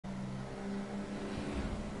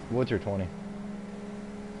What's your 20?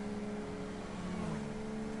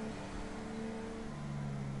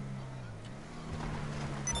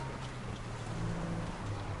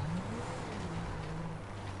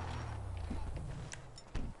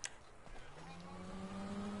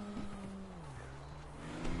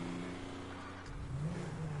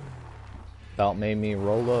 About made me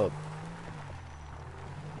roll up.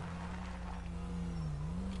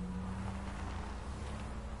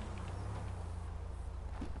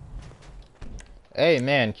 Hey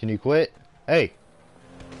man, can you quit? Hey!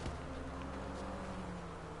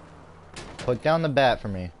 Put down the bat for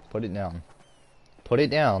me. Put it down. Put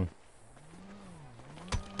it down.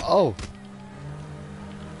 Oh!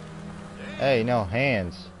 Hey, no,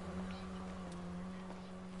 hands.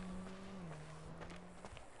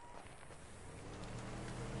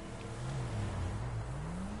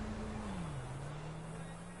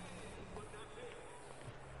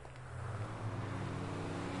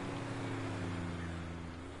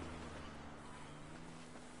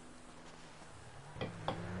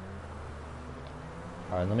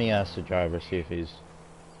 Alright, let me ask the driver, see if he's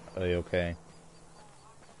okay.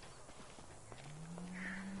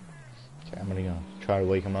 Okay, I'm gonna go try to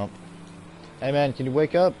wake him up. Hey man, can you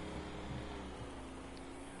wake up?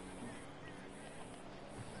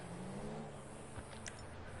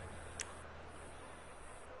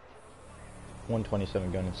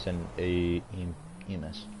 .127 gun and send a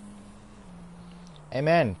EMS. Hey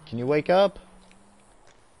man, can you wake up?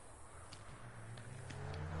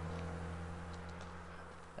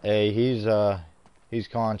 Hey, he's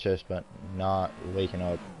conscious but not waking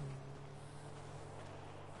up.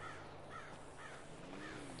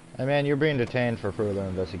 Hey man, you're being detained for further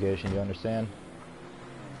investigation, you understand?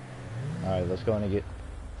 Alright, let's go in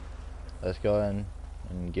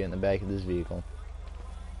and get in the back of this vehicle.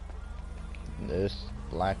 This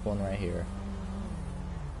black one right here.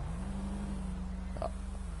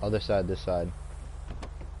 Other side, this side.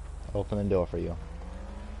 Open the door for you.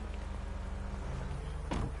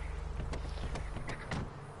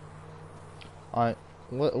 Alright,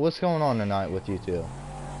 what's going on tonight with you two?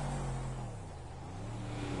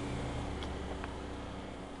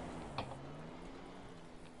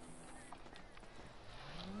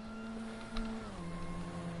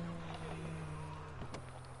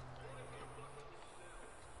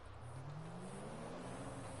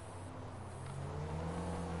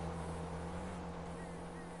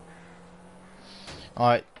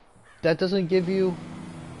 Alright, that doesn't give you...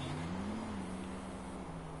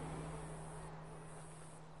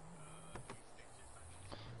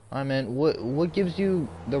 I mean, what gives you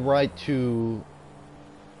the right to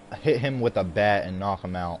hit him with a bat and knock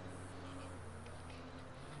him out?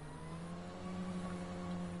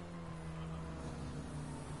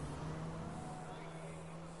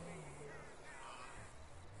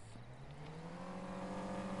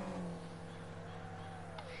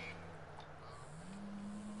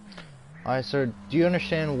 Alright, sir, do you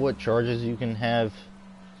understand what charges you can have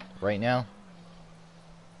right now?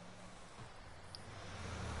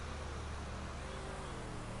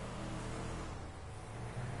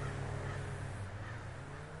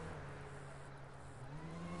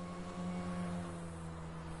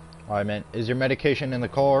 Alright, man, is your medication in the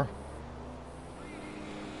car?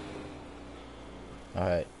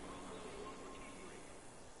 Alright.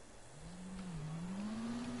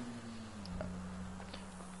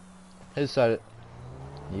 His side.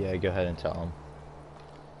 Yeah, go ahead and tell him.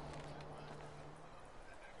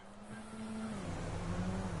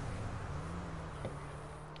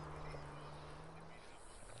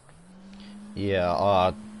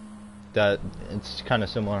 Yeah, that it's kind of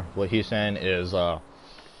similar. What he's saying is, the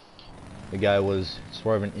guy was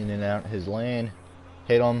swerving in and out his lane,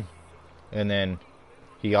 hit him, and then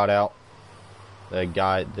he got out. The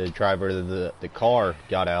driver of the car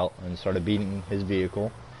got out and started beating his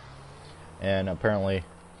vehicle. And apparently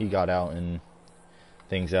he got out and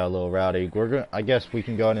things got a little rowdy. I guess we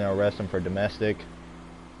can go ahead and arrest him for domestic,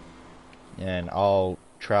 and I'll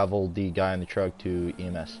travel the guy in the truck to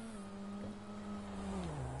EMS.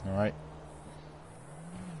 All right.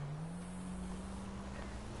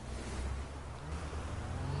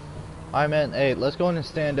 Alright, man. Hey, let's go ahead and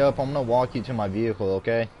stand up. I'm gonna walk you to my vehicle,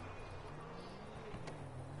 okay?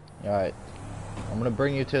 Alright. I'm gonna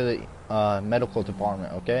bring you to the medical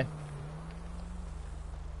department, okay?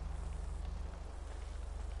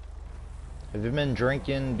 Have you been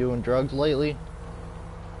drinking, doing drugs lately?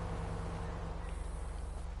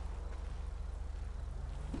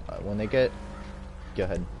 When they get... Go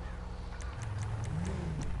ahead.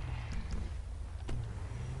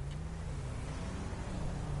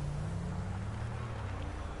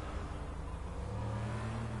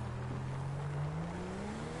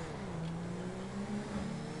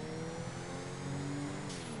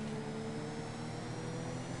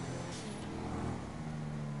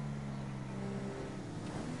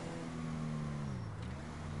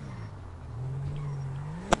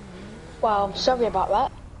 Wow, I'm sorry about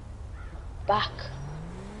that. Back.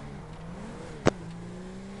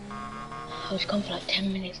 I was gone for like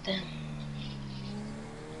 10 minutes then.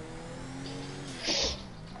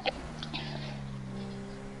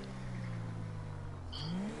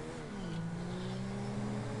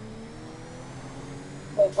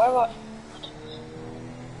 Wait, where are...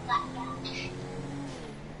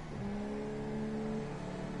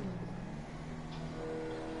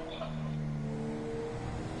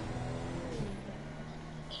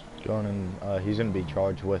 Going and he's gonna be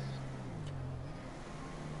charged with.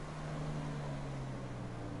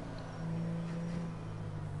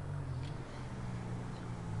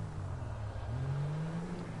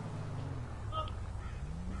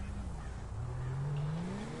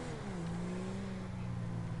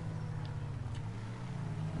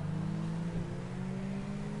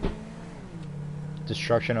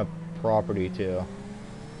 Destruction of property too.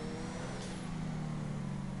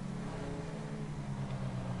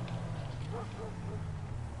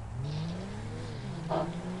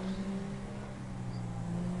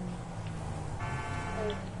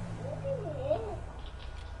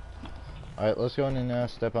 Alright, let's go in and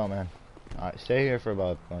step out, man. Alright, stay here for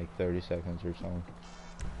about like 30 seconds or something.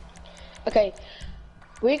 Okay,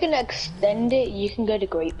 we're gonna extend it. You can go to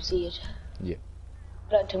Grapeseed. Yeah.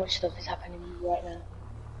 But too much stuff is happening right now.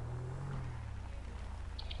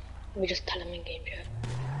 Let me just tell him in game chat.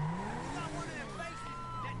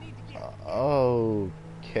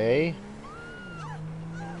 Okay.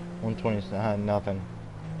 120, nothing.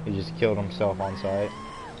 He just killed himself on site.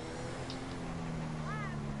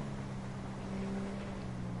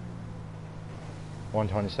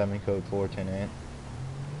 $127 code 4108.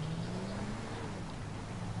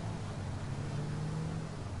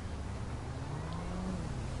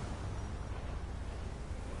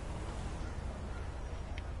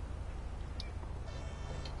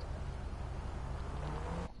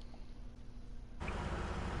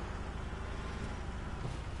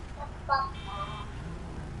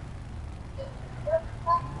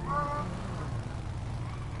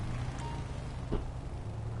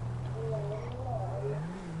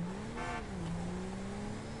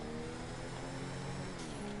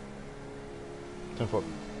 For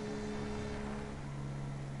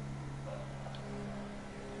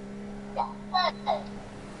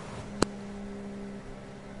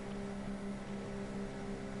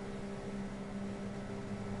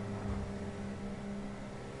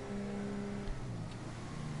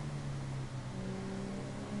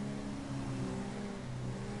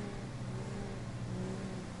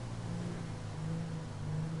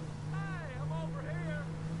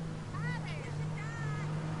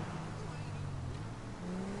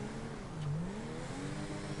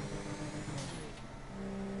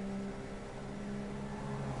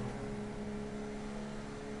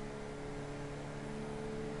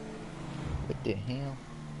what the hell?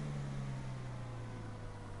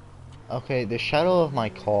 Okay, the shadow of my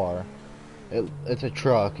car. It's a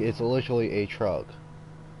truck. It's literally a truck.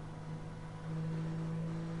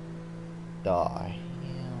 Die.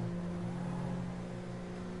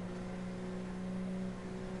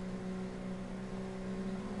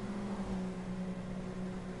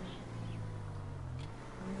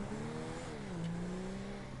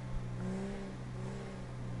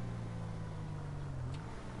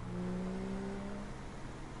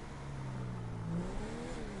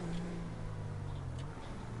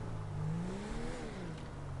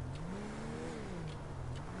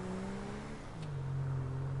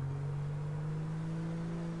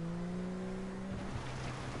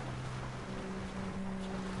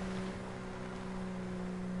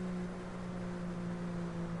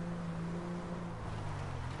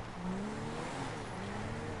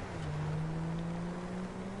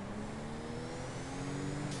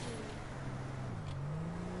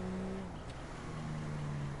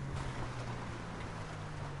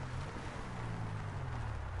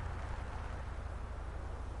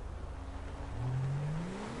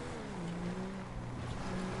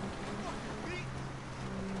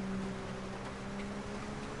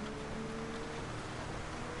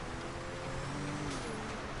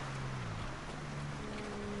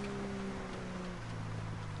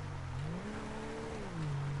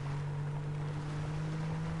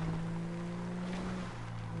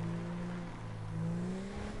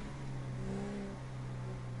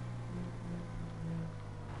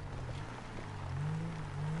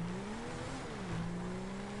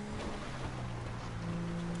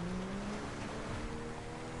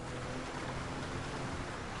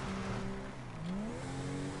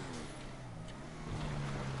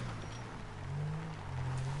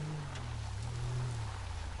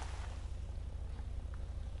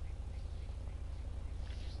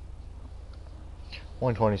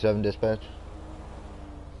 127 dispatch.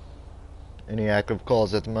 Any active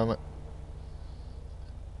calls at the moment?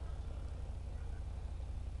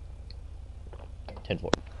 Ten four.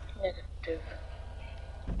 Negative.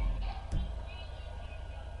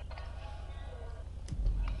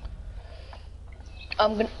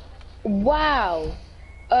 I'm gonna. Wow.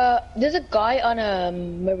 There's a guy on a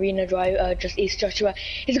Marina Drive, just East Joshua.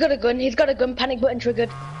 He's got a gun. He's got a gun. Panic button triggered.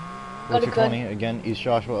 What's Got a your gun. 20? Again, East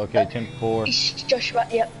Joshua. Okay, 10-4. East Joshua.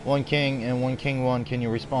 Yep. One King and one King 1. Can you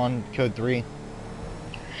respond? Code 3.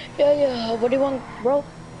 Yeah. What do you want, bro?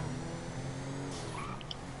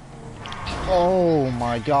 Oh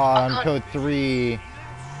my God! I'm can't- code 3.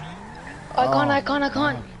 I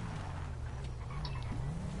can't.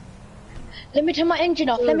 Let me turn my engine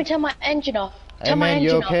off. Let me turn my engine off. Hey Turn my man, you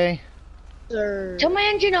engine okay? off. Turn my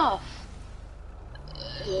engine off.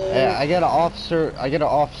 Hey, I got an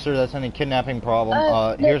officer that's in a kidnapping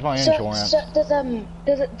problem. Here's my insurance. There's a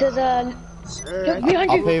look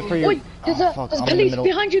behind I'll you. pay for your. Oi, there's Oh, fuck, there's I'm in the police middle.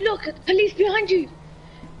 behind you. Look, police behind you.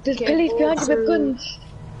 There's police behind you with guns.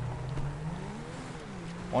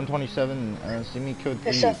 127. See me code 3.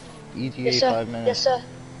 Yes, sir. ETA Yes, sir. 5 minutes. Yes, sir.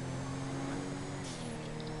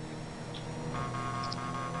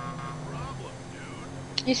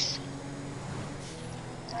 Yes.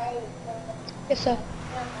 Yes, sir.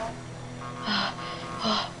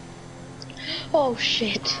 Oh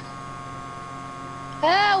shit.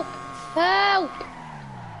 Help! Help!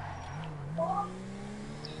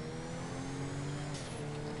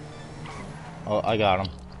 Oh, I got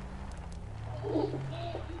him.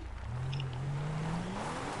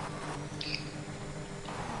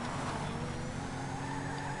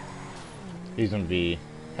 He's gonna be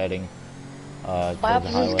heading My towards the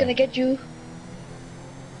officer's highway. gonna get you.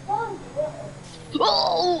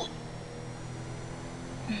 Oh!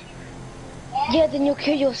 Yeah, then you'll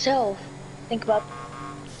kill yourself. Think about.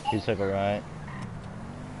 He took a right.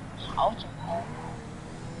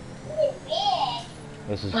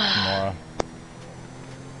 This is tomorrow.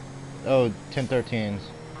 Oh, 1013s.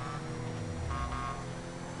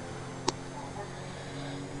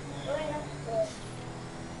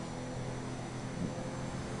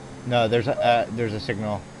 No, there's a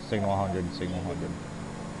signal 100, signal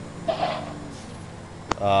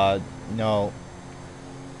 100. No.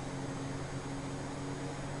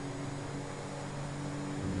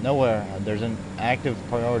 Nowhere. There's an active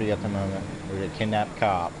priority at the moment. There's a kidnapped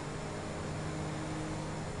cop.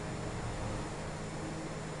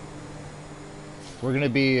 We're gonna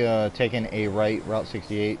be taking a right, Route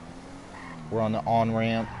 68. We're on the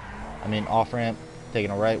off ramp,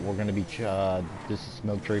 taking a right. We're gonna be, this is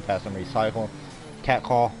Smoke Tree, passing Recycle. Cat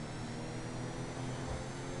Call.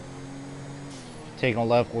 Taking a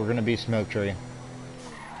left, we're gonna be Smoke Tree.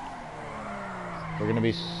 We're gonna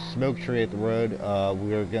be Smoke Tree at the road.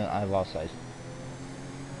 I lost sight.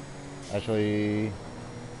 Actually,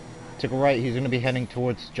 took a right. He's gonna be heading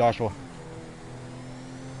towards Joshua.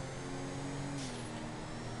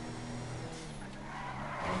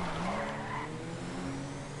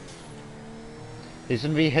 He's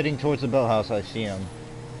gonna be heading towards the boathouse. I see him.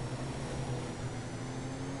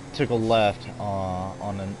 Took a left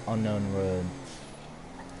on an unknown road.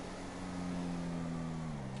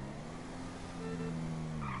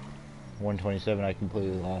 .127. I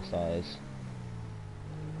completely lost eyes.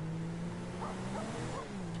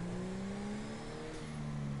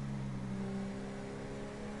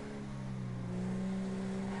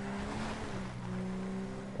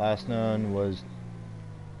 Last known was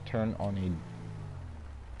turn on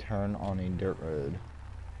a dirt road.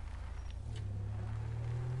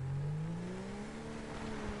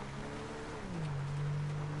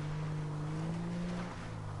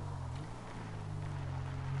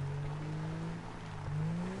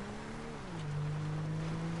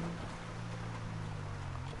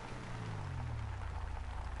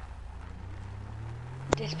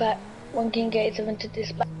 Dispatch. 1 King 87 to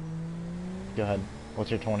dispatch. Go ahead.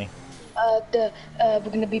 What's your 20? We're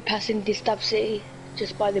gonna be passing Dispatch City,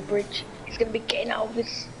 just by the bridge. He's gonna be getting out of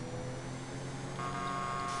this.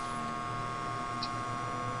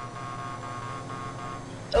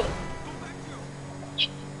 Oh.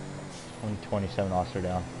 127 officer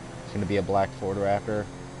down. It's gonna be a black Ford Raptor.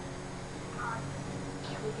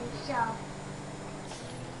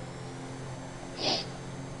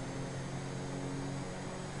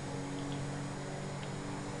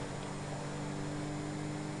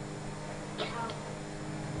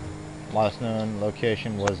 Last known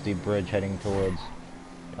location was the bridge heading towards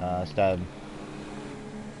Stab.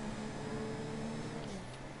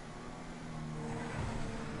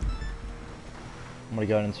 I'm gonna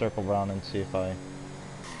go ahead and circle around and see if I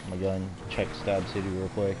I'm gonna go and check Stab City real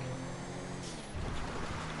quick.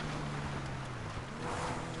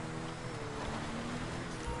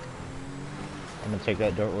 I'm gonna take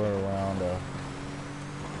that dirt road around to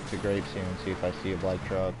Grapeseed and see if I see a black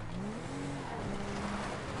truck.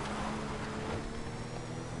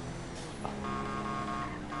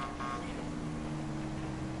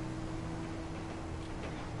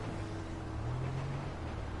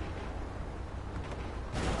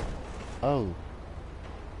 Oh.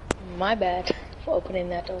 My bad for opening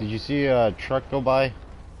that door. Did you see a truck go by?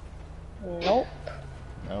 Nope.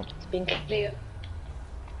 Nope. It's been clear.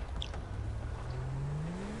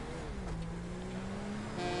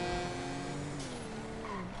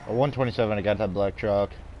 A 127, I got that black truck.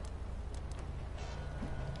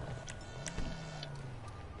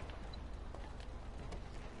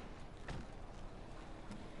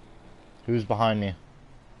 Who's behind me?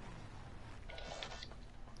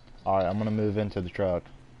 Alright, I'm gonna move into the truck.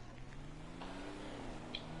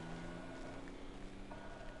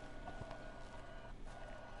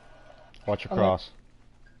 Watch across.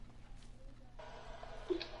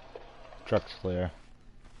 Truck's clear.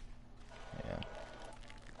 Yeah.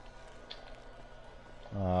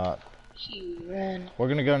 She ran. We're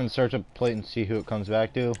gonna go and search up the plate and see who it comes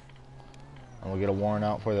back to. And we'll get a warrant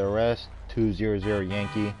out for the arrest. 200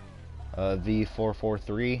 Yankee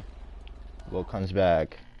V443. What comes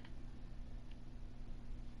back?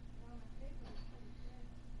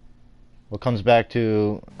 What comes back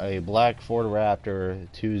to a black Ford Raptor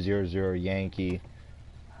 200 Yankee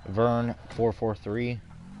Vern 443.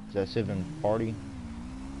 Is that Civ and Party?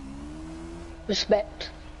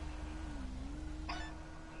 Respect.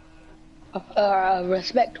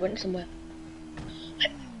 Respect went somewhere.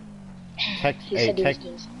 Text,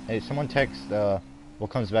 hey, someone text what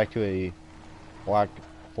comes back to a black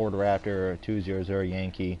Ford Raptor 200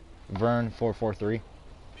 Yankee Vern 443.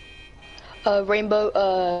 Rainbow,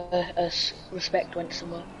 respect went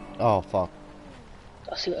somewhere. Oh, fuck.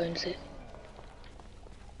 I'll see what owns it.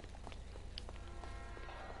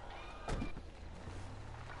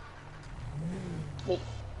 Wait.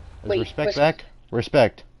 Is respect back?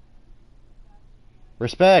 Respect.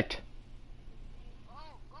 Respect!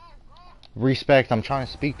 Respect, I'm trying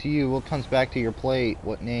to speak to you. What comes back to your plate?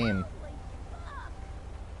 What name?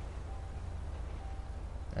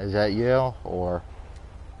 Is that Yale or?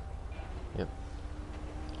 Yep.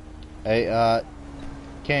 Hey,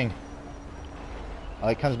 King.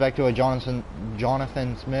 It comes back to a Jonathan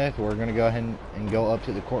Smith. We're gonna go ahead and go up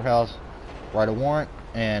to the courthouse, write a warrant,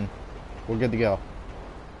 and we're good to go.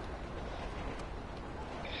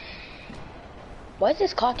 Why does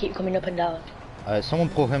this car keep coming up and down? Someone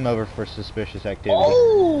pull him over for suspicious activity.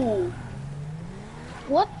 Oh!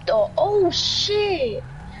 What the? Oh shit!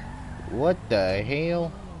 What the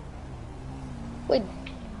hell? Wait.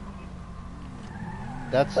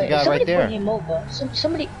 That's the guy right there. Somebody pull him over.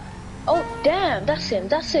 Somebody. Oh damn! That's him.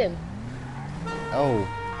 That's him. Oh.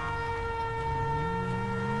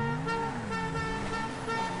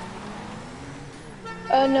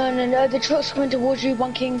 No. The truck's coming towards you,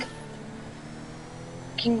 one King.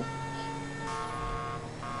 King.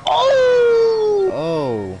 Oh!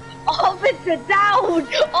 Oh. Officer down!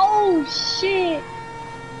 Oh shit!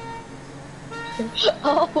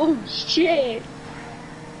 Oh shit!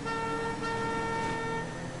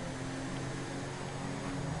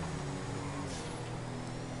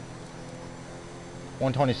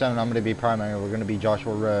 $127, I'm gonna be primary. We're gonna be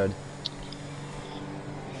Joshua Road.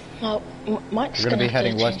 Oh, Mike's We're gonna be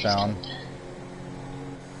heading westbound.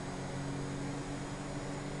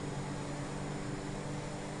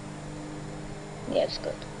 Yeah, it's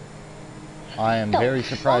good. I am very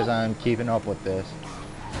surprised I'm keeping up with this.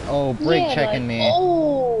 Oh, brake checking me.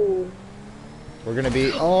 Oh! We're gonna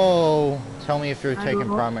be. Oh! Tell me if you're taking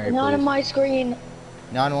primary, please. Not on my screen.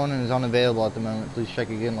 911 is unavailable at the moment. Please check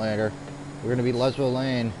again later. We're gonna be Leswell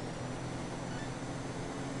Lane.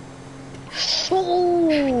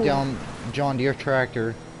 Oh! Down John Deere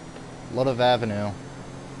Tractor. Ludov Avenue.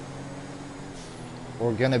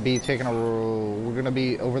 We're gonna be taking a. We're gonna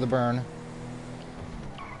be over the burn.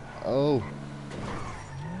 Oh.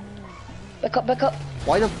 Back up.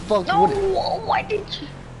 Why the fuck No, would... why did you?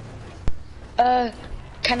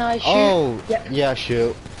 Can I shoot? Oh, yep. Yeah,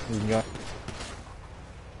 shoot. You can go.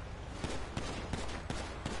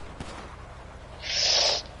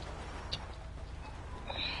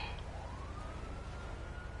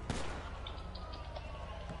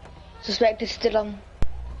 Suspect is still on.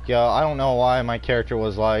 Yeah, I don't know why my character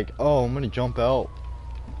was like, oh, I'm gonna jump out.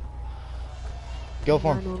 Go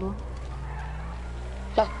for him.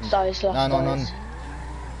 No. Sorry. No.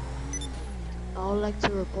 I would like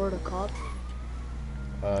to report a cop.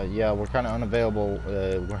 Yeah, we're kind of unavailable.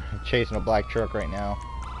 We're chasing a black truck right now.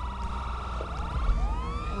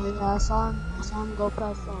 Oh yeah, I saw him go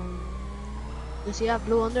past, does he have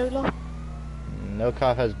blue underglow? No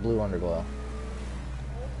cop has blue underglow.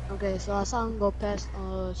 Okay, so I saw him go past,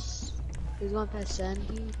 he's going past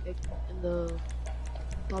Sandy, like, in the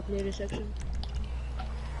populated section.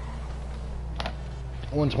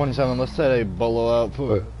 127, let's set a bolo out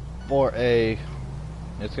for a,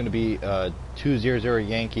 it's going to be 200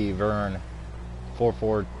 Yankee Vern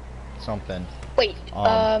 44 something. Wait,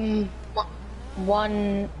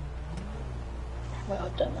 one. Wait,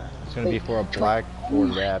 I've done that. It's going to be for a black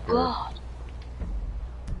Ford Raptor. God.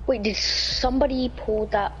 Wait, did somebody pull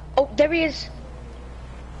that? Oh, there he is.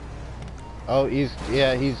 Oh, he's,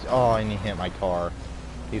 oh, and he hit my car.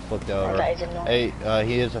 He flipped over. That is annoying. Hey,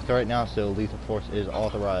 he is a threat now, so lethal force is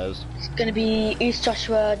authorized. It's gonna be East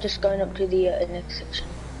Joshua, just going up to the next section.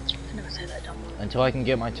 I never say that down. Until I can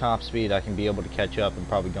get my top speed, I can be able to catch up and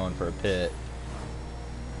probably going for a pit.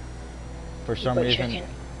 For some reason... Checking.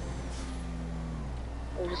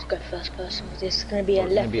 We'll just go first person. This is gonna be a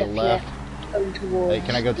left. Going towards. Hey,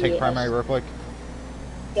 can I go take primary real quick?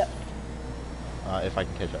 Yep. If I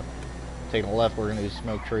can catch up. Taking a left, we're gonna do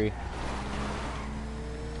smoke tree.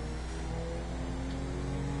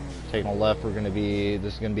 Taking a left, we're gonna be,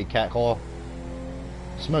 this is gonna be cat call.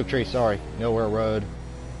 Smoke tree, sorry, nowhere road.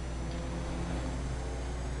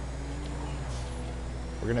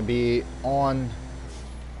 We're gonna be on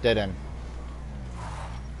dead end.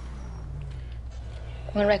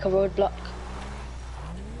 I'm gonna make a roadblock.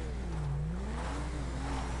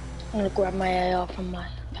 I'm gonna grab my AR from my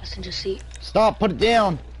passenger seat. Stop, put it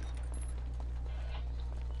down!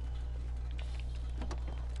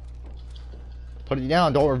 Put it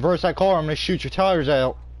down, don't reverse that car, I'm gonna shoot your tires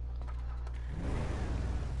out.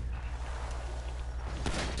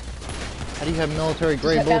 How do you have military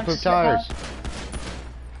grade bulletproof tires?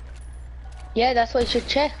 Yeah, that's what you should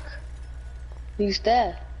check. Who's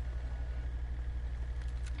there?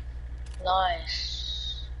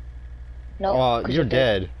 Nice. No. Oh, you're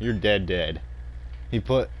dead. You're dead. He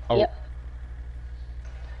put. Oh. Yep.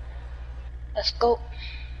 Let's go.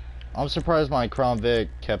 I'm surprised my Crown Vic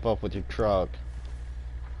kept up with your truck.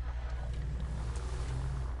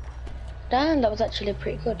 Damn, that was actually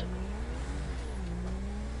pretty good.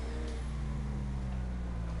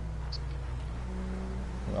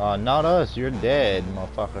 Not us. You're dead,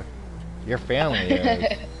 motherfucker. Your family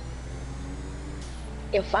is.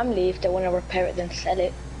 Your family, if they want to repair it, then sell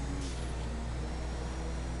it.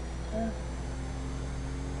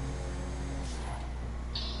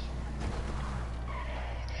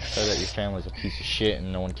 Say that your family's a piece of shit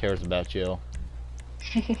and no one cares about you.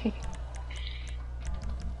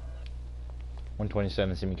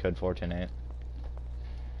 127, semi code 4108.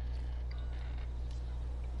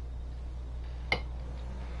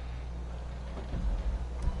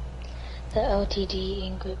 The LTD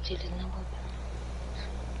encrypted number.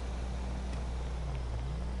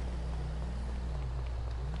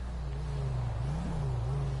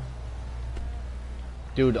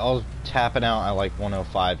 Dude, I was tapping out at like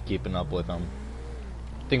 105, keeping up with them.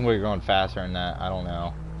 I think we were going faster than that. I don't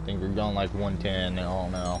know. I think we're going like 110. I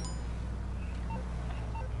don't know.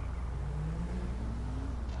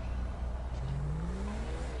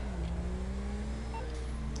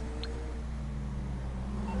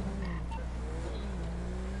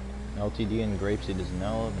 LTD and Grapeseed is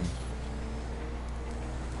no.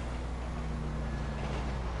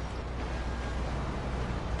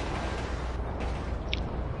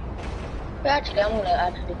 Actually, I'm gonna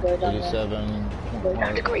actually go down 37. Go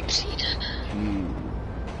down to Grapeseed.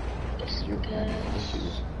 Yes, you can.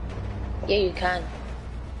 Yeah, you can.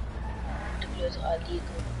 Underglows are illegal.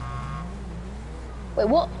 Wait,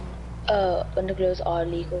 what? Underglows are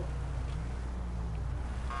illegal.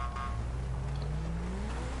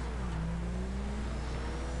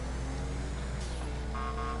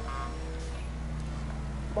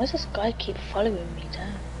 Why does this guy keep following me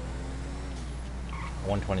down?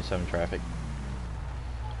 127 traffic.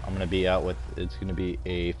 I'm gonna be out with, it's gonna be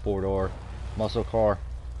a 4-door muscle car.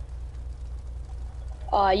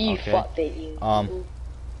 Ah, you fucked it, you.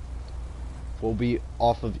 We'll be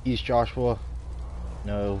off of East Joshua.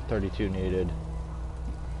 No 32 needed.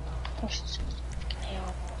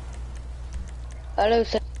 Hello,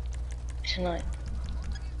 sir. Tonight.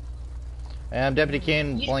 I'm Deputy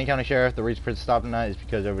King, Blaine County Sheriff. The reason for the stop tonight is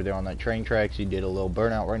because over there on that train tracks you did a little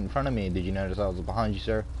burnout right in front of me. Did you notice I was behind you,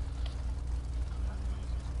 sir?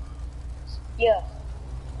 Yeah.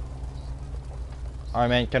 Alright,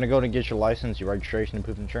 man. Can I go and get your license, your registration, and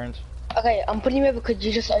proof of insurance? Okay, I'm putting you over because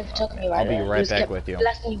you just overtook me, right? I'll be right back with you.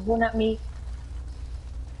 Blasting your horn at me.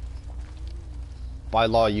 by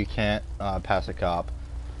law, you can't pass a cop.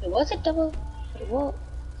 It was a double. It was.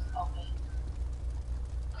 Okay.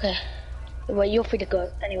 Okay. Well, you're free to go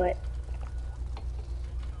anyway.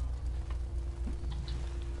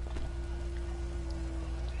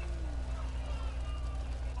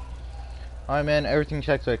 Alright, man, everything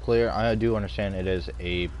checks out clear. I do understand it is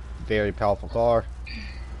a very powerful car.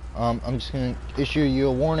 I'm just gonna issue you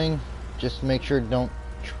a warning. Just make sure don't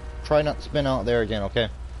try not to spin out there again, okay?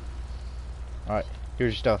 Alright,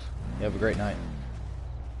 here's your stuff. You have a great night.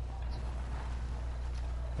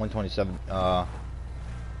 127.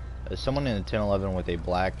 Is someone in the 1011 with a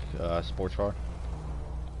black sports car?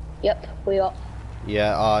 Yep, we are.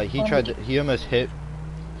 Yeah, he almost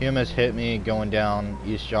hit me going down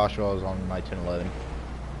East Joshua. I was on my 1011.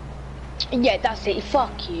 Yeah, that's it.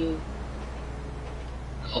 Fuck you.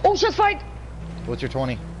 Oh, shots fired! What's your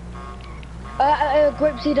 20?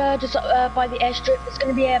 Grapeseed, just by the airstrip. It's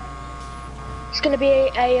gonna be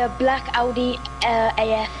a black Audi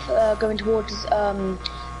AF going towards the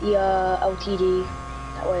LTD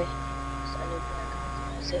that way.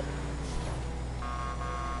 That's it.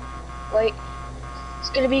 Wait, it's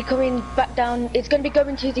gonna be coming back down. It's gonna be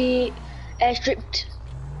going to the airstrip.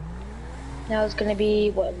 Now it's gonna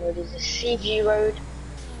be, what road is this? Seaview Road.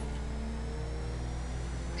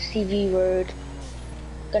 Seaview Road.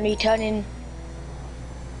 Gonna be turning.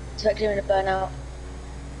 It's actually in a burnout.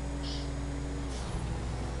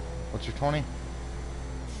 What's your 20?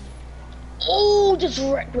 Oh, just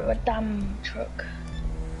wrecked with a damn truck.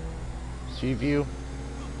 Seaview.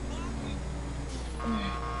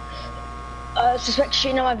 Suspect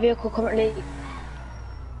shooting at my vehicle currently.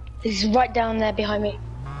 He's right down there behind me.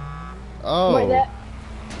 Oh. Right there.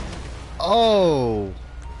 Oh.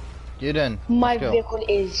 Get in. My Let's go. vehicle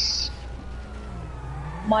is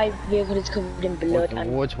covered in blood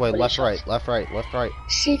and Which way? bullet Left, shots. right, left, right, left, right.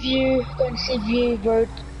 Seaview, going to Seaview Road,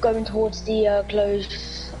 going towards the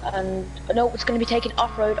close, and no, it's going to be taken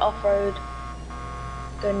off-road.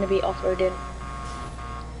 Going to be off-roading.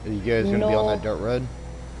 Are you guys gonna be on that dirt road?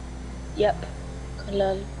 Yep.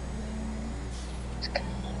 Gonna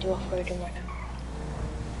do off-roading right now.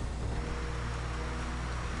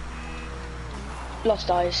 Lost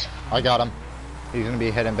eyes. I got him. He's gonna be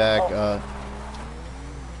heading back. Oh.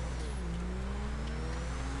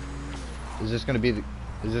 Is this gonna be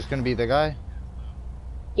the guy?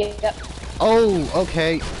 Yep. Oh,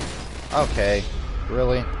 okay. Okay.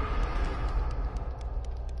 Really?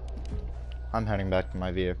 I'm heading back to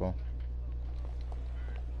my vehicle.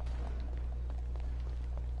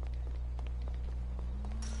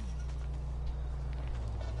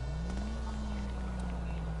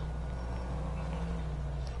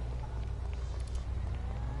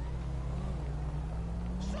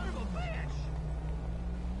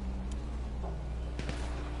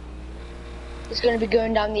 It's going to be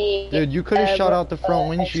going down the... Dude, you could have shot out the front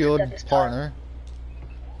windshield, at this time. partner.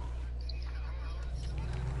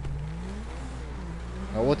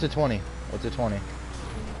 Oh, what's a 20? What's a 20?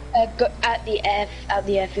 Go at the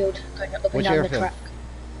airfield, going up Which and down airfield? the track.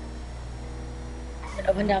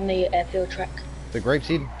 Up and down the airfield track. The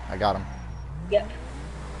grapeseed? I got him. Yep.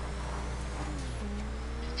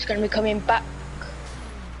 It's going to be coming back.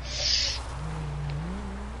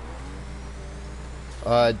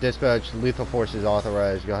 Dispatch, lethal force is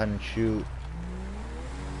authorized. Go ahead and shoot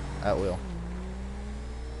at will.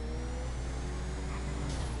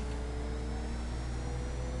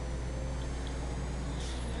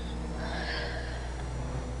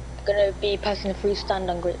 Going to be passing through stand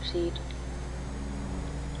on Grapeseed.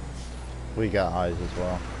 We got eyes as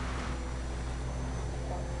well.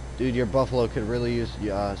 Dude, your Buffalo could really use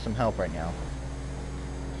some help right now.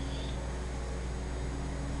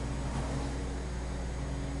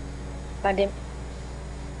 Found him.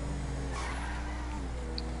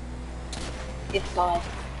 This guy.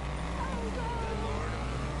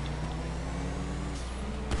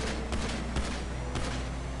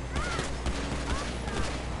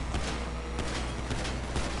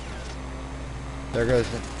 There goes.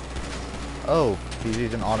 Oh, he's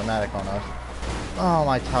using automatic on us. Oh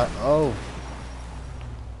my time. Oh,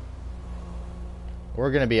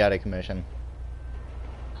 we're gonna be out of commission.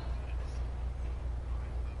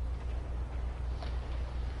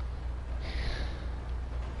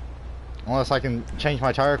 Unless I can change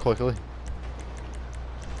my tire quickly.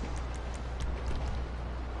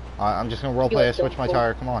 I'm just gonna roleplay. I switch my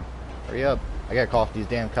tire. Come on, hurry up! I gotta call off these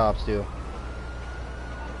damn cops too.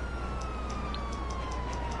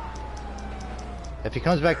 If he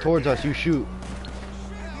comes back towards us, you shoot.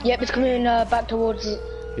 Yep, it's coming back towards...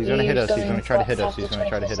 He's gonna hit us. He's gonna try to hit us. He's gonna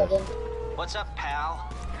try to hit us. What's up,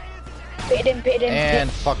 pal? Pitted him. And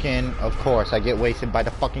fucking, of course, I get wasted by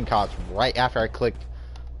the fucking cops right after I clicked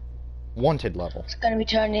wanted level. It's gonna be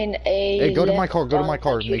turning a. Hey, go to my left car. Go to on my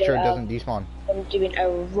car. Make Zancudo sure it Ave. doesn't despawn. I'm doing a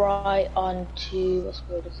right onto what's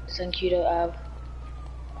called Zancudo Ave.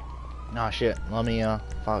 Nah, shit. Let me,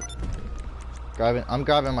 fuck. I'm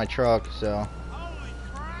driving my truck, so.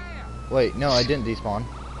 Wait, no, I didn't despawn.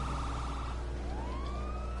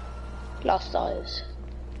 Lost eyes.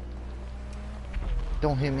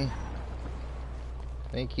 Don't hit me.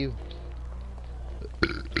 Thank you.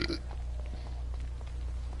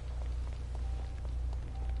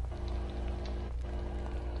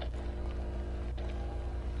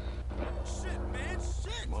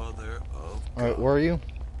 Alright, where are you?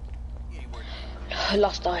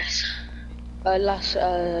 Lost eyes. Last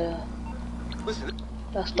eyes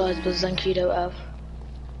was Zancudo Ave.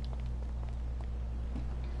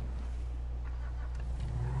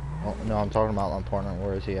 Oh, no, I'm talking about my partner.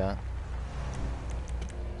 Where is he at?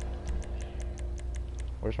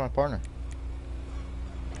 Where's my partner?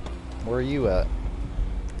 Where are you at?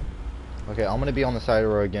 Okay, I'm gonna be on the side of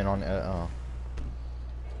the road again on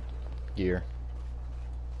gear.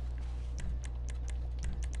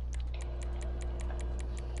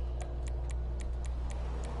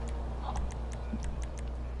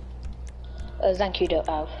 Zancudo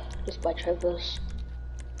Ave, just by Trevor's.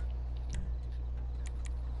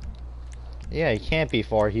 Yeah, he can't be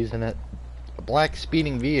far. He's in a black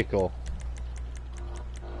speeding vehicle.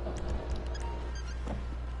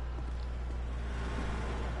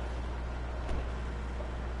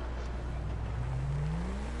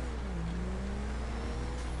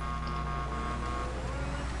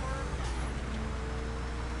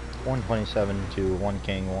 $127 to 1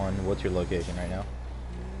 King 1. What's your location right now?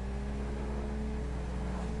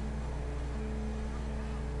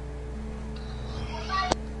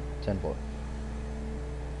 $10.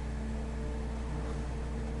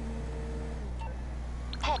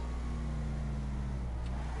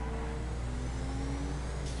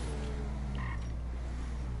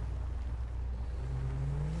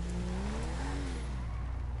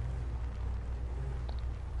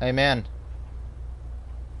 Hey man.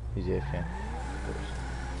 He's AFK.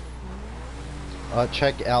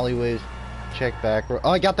 Check alleyways. Check back.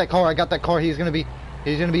 Oh, I got that car. He's gonna be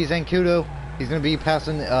Zancudo. He's gonna be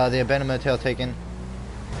passing the Abandoned Motel taken.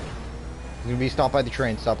 He's gonna be stopped by the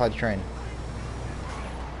train.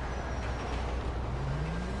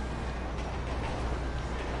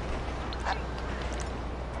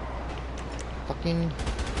 Fucking.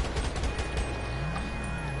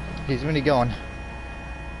 He's gonna be going.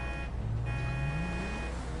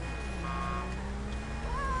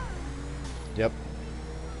 Yep.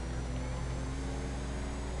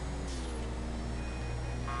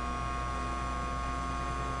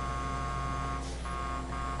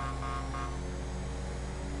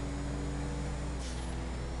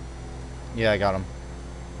 Yeah, I got him.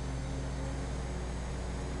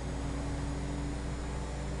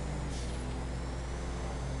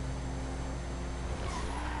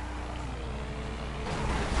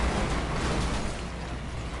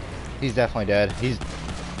 He's definitely dead. He's...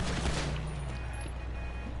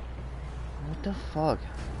 What the fuck?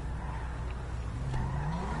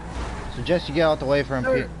 Suggest you get out the way for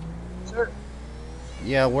him. Sir.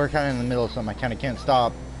 Yeah, we're kind of in the middle of something. I kind of can't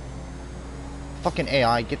stop. Fucking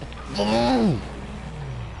AI, get the... Oh!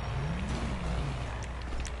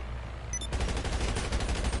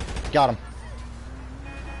 Got him.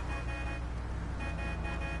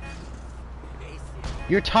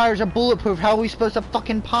 Your tires are bulletproof. How are we supposed to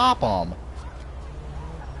fucking pop them?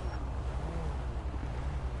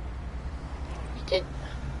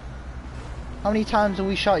 How many times have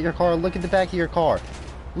we shot your car? Look at the back of your car.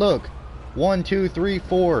 Look. 1, 2, 3,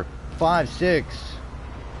 4, 5, 6,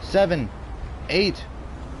 7, 8,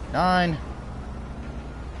 9.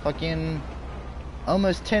 Fucking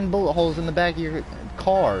almost 10 bullet holes in the back of your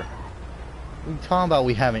car. What are you talking about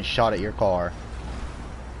we haven't shot at your car?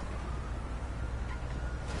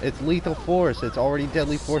 It's lethal force. It's already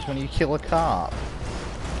deadly force when you kill a cop.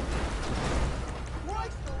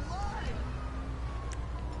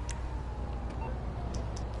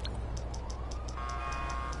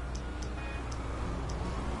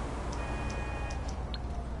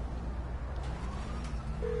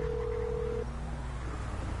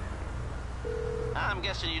 I'm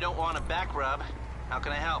guessing you don't want a back rub. How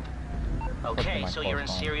can I help? Okay, so you're in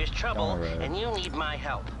serious trouble, and you need my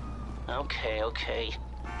help. Okay.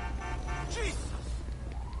 Jesus!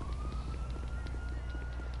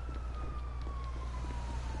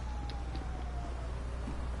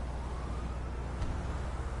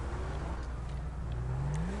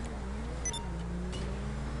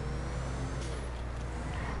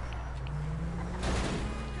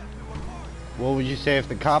 What would you say if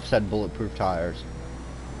the cops had bulletproof tires?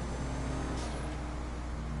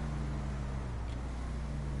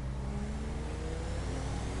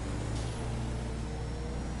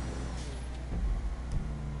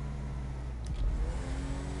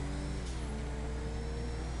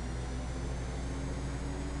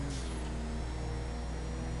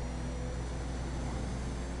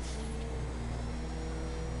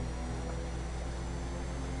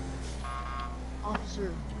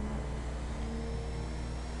 Officer.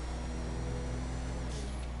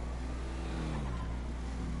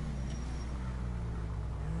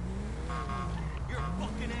 You're a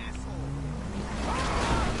fucking asshole.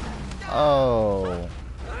 Oh.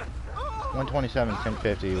 127,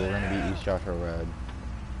 1050. We're gonna be East Joshua Red.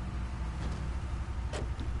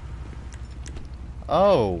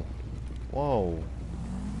 Oh. Whoa.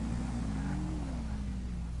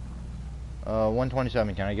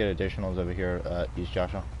 127. Can I get additionals over here at East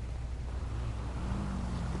Joshua?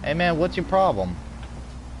 Hey man, what's your problem?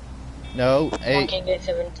 No, hey.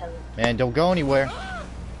 Man, don't go anywhere.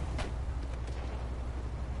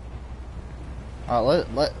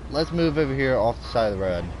 Let's move over here off the side of the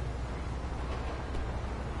road.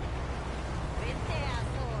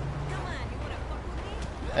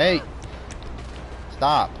 Hey,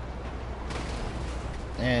 stop.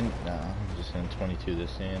 And no, I'm just gonna 22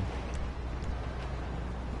 this in.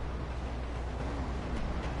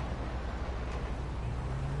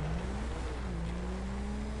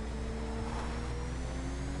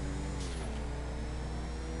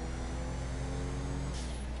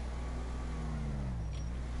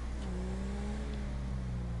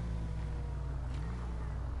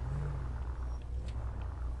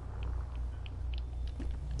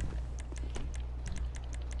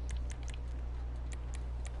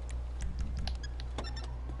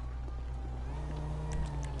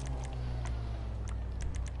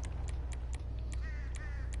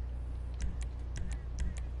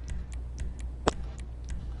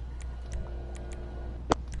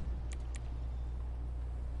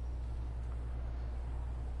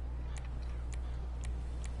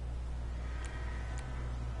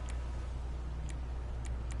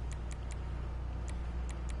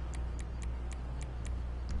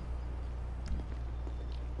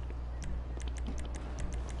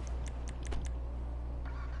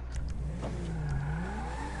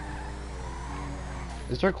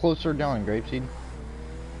 Is there closer down in Grapeseed?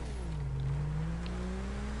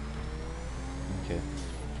 Okay.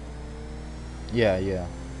 Yeah, yeah.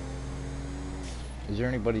 Is there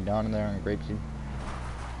anybody down in there in Grapeseed?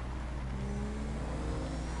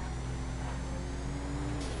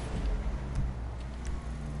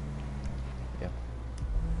 Yeah.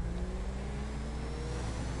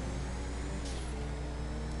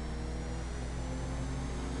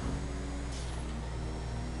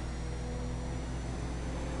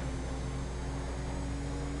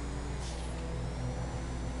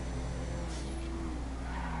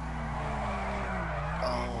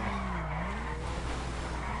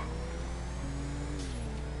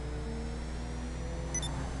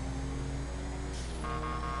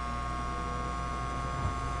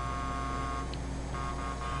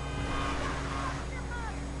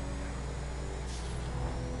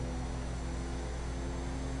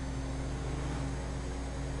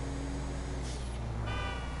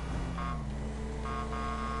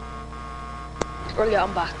 Oh yeah,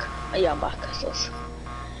 I'm back. Yeah, I'm back. So,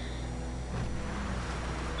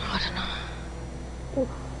 I don't know. Ooh.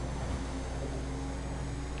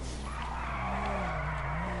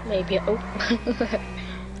 Maybe. Oh.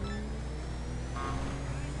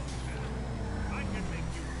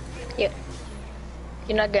 Yeah.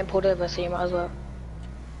 You're not getting pulled over, so you might as well.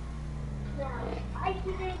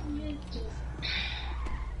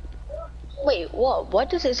 Wait, what? Why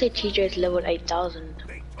does it say TJ's level 8,000?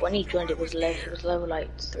 When he joined, it was level like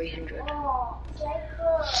 300. It's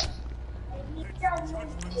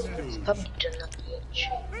probably done that bitch.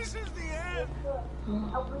 This is the end.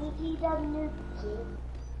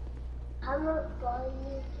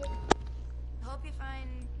 Hope you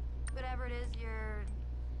find whatever it is you're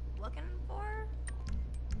looking for.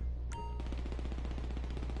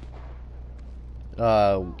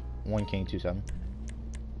 1 King 27.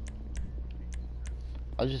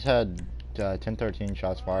 I just had 10-13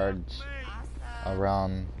 shots fired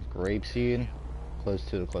around Grapeseed, close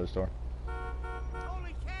to the closed door.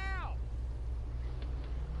 Holy cow!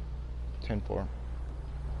 10-4.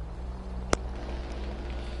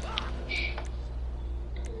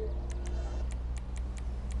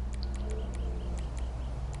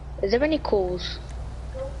 Is there any calls?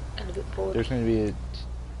 Kind of a bit bored. There's going to be a...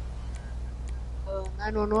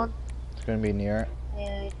 911. It's going to be near it.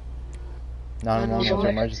 Yeah. 911, what's your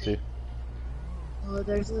emergency?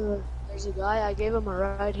 There's a guy. I gave him a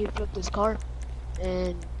ride. He flipped his car,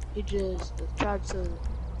 and he just tried to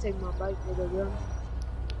take my bike with a gun.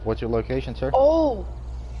 What's your location, sir? Oh!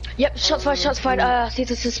 Yep, shots fired, shots fired. I see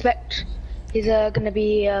the suspect. He's gonna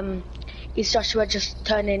be, East Joshua, just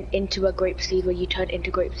turning into a grapeseed where you turn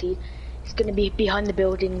into grapeseed. He's gonna be behind the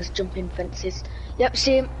buildings, jumping fences. Yep,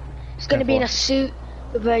 see him. He's gonna be in a suit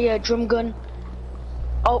with a drum gun.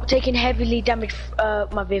 Oh, taking heavily damage,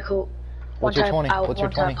 my vehicle. What's your 20? Out, What's your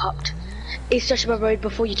 20? Popped. East Joshua Road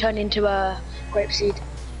before you turn into a grapeseed.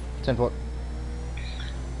 10 foot.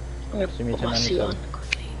 I'm See me gonna put my suit 1097. on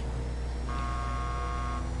quickly.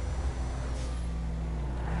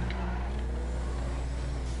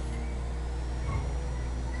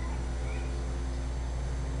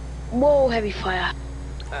 Whoa, heavy fire.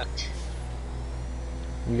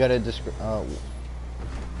 You gotta 911.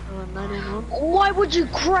 Why would you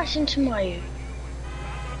crash into my...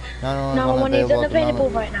 911 No one is unavailable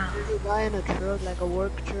 911. right now. There's a guy in a truck, like a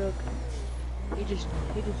work truck. He just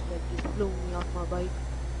blew me off my bike.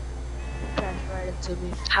 Crashed right into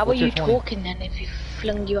me. How are What's you your 20? talking then if he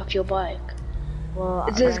flung you off your bike? Well,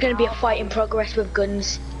 There's gonna be a fight in progress with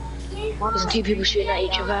guns. There's two people shooting at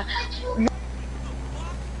each other.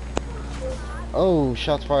 Oh,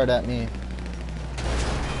 shots fired at me.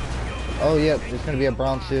 Oh, yep, it's gonna be a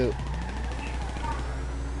brown suit.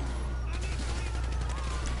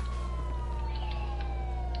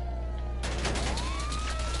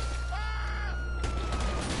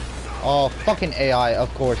 Oh, fucking AI,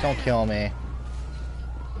 of course, don't kill me.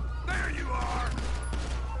 There you are.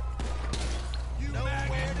 You know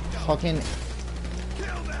where to go. Fucking,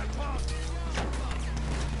 Kill that punk.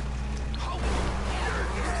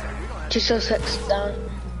 206 down.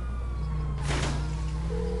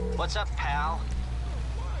 What's up, pal?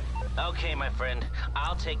 Okay, my friend.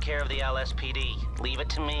 I'll take care of the LSPD. Leave it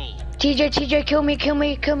to me. TJ, kill me.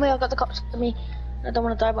 I got the cops on me. I don't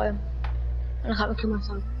want to die by him. And I can't kill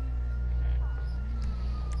myself.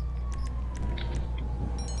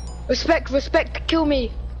 Respect, kill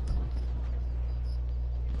me.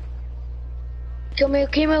 Kill me.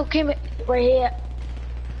 Right here.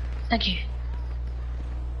 Thank you.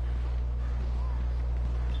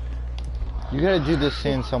 you gotta do this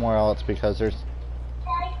scene somewhere else because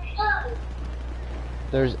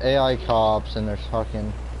there's AI cops and there's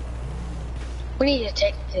fucking... We need to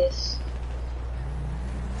take this.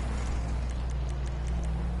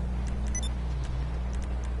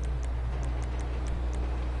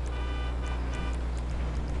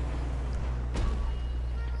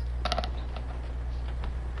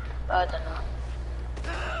 I don't know.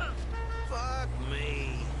 Fuck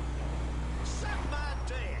me. Suck my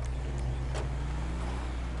dick.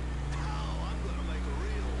 Oh, I'm gonna make a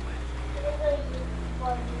real man.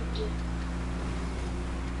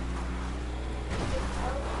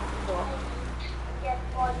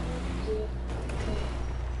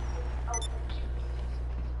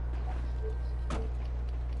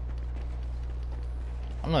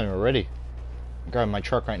 I'm not even ready. I'm grabbing my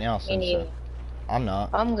truck right now since I'm not.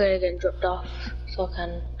 I'm gonna get dropped off so I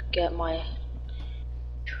can get my...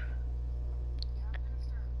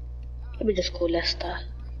 Let me just call Lester.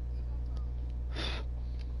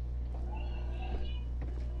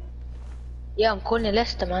 Yeah, I'm calling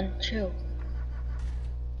Lester, man. Chill.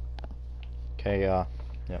 Okay, yep.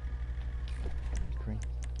 Green.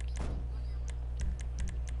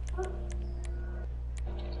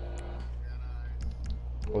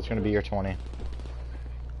 What's gonna be your 20?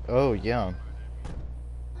 Oh, yeah.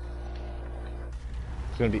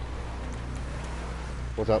 It's gonna be...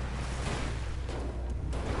 What's up?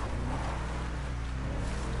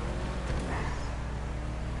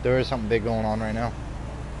 There is something big going on right now.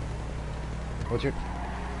 What's your...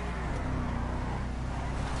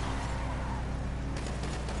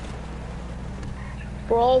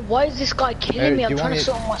 Bro, why is this guy killing me? do I'm you trying want to me-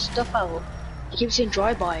 sort all my stuff out. He keeps saying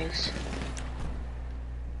drive-bys.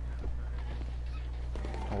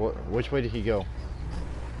 Which way did he go?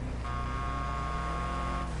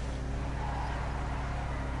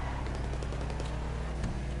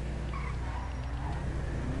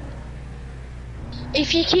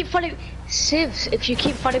 If you keep following... Civs, if you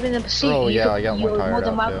keep following the pursuit, Oh, yeah, I got one you're tired more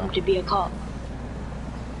than out, welcome yeah. to be a cop.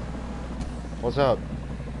 What's up?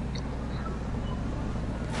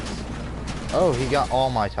 Oh, he got all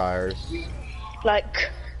my tires. Like...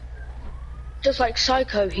 Just like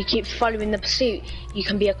Psycho, he keeps following the pursuit. You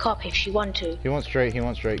can be a cop if you want to. He went straight, go.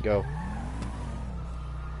 Go,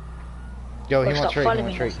 he Well, went stop straight,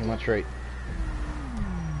 following us. he went straight.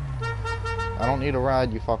 I don't need a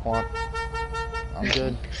ride, you fuckwant. I'm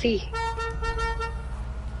good. See.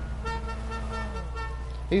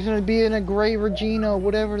 He's gonna be in a gray Regina,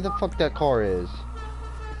 whatever the fuck that car is.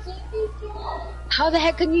 How the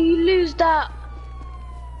heck can you lose that?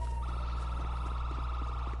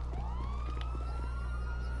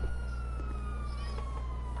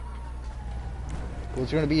 Well,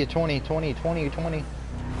 it's gonna be a 20.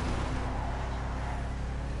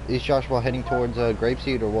 Is Joshua heading towards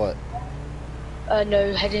Grapeseed or what?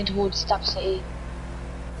 No, heading towards Stab City.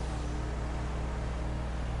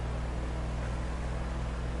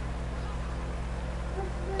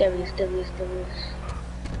 There he is.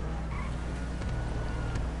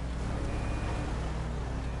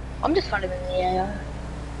 I'm just following the AI.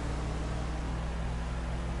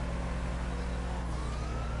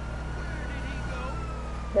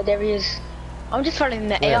 But there he is. I'm just following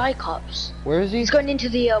the Where? AI cops. Where is he? He's going into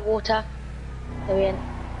the water. There he is.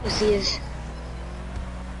 Yes, he is.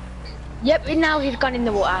 Yep, and now he's gone in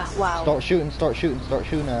the water. Wow. Start shooting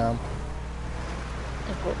at him.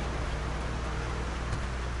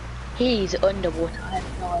 He's underwater. I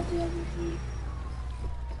have no idea who he is.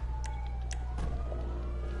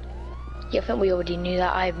 Yeah, I think we already knew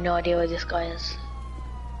that. I have no idea where this guy is.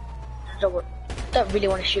 I don't really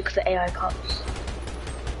want to shoot because the AI cops.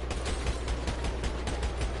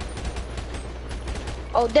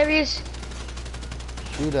 Oh, there he is.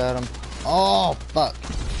 Shoot at him. Oh, fuck.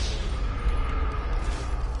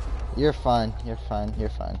 You're fine.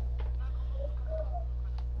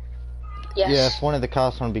 Yes. Yeah, if one of the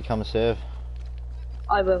cops want to become a civ.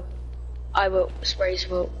 I will. Sprays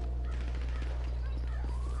will.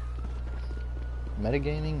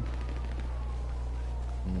 Metagaming?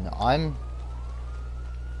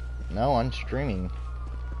 No, I'm streaming.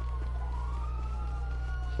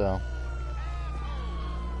 So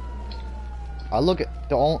I look at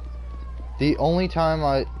the only time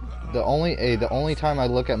I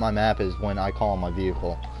look at my map is when I call on my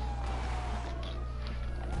vehicle.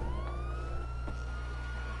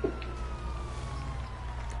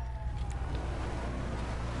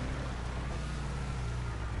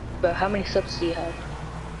 But how many subs do you have?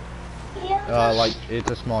 Like,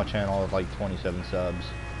 it's a small channel of like 27 subs.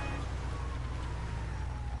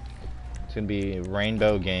 It's gonna be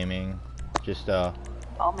Rainbow Gaming. Just I'll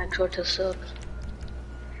make sure to sub.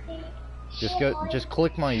 just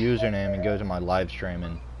click my username and go to my live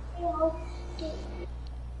streaming.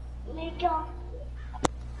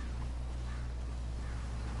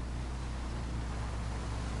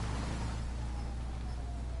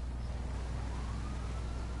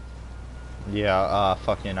 Yeah,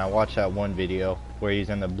 fucking, I watched that one video where he's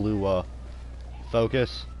in the blue,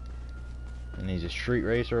 Focus, and he's a street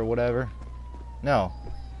racer or whatever. No.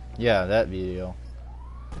 Yeah, that video.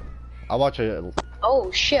 I watch a...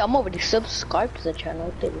 Oh shit, I'm already subscribed to the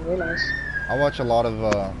channel, didn't realize. I watch a lot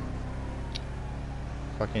of,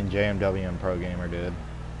 fucking JMW and Pro Gamer, dude.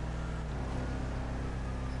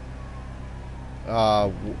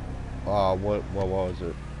 What was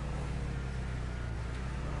it?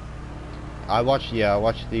 I watched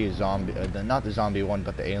the zombie, not the zombie one,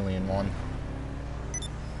 but the alien one.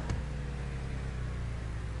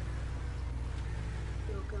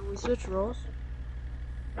 Can we switch roles?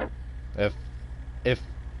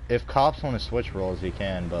 If cops want to switch roles, he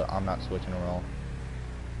can, but I'm not switching a role.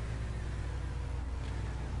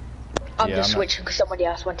 I'm just switching because somebody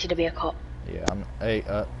else wanted to be a cop. Yeah, hey,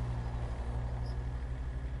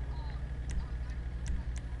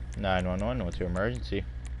 911, what's your emergency?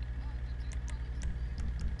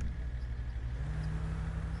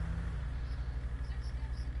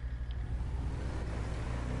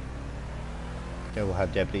 Okay, we'll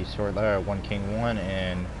have deputies sort there, 1 King 1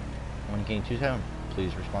 and 1 King 27.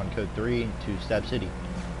 Please respond code 3 to Stab City.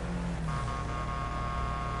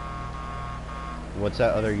 What's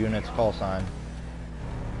that other unit's call sign?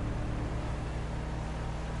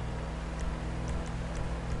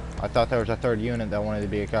 I thought there was a third unit that wanted to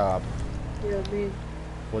be a cop. Yeah, me.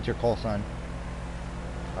 What's your call sign?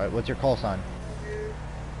 Alright, what's your call sign?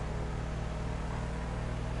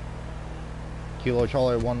 Kilo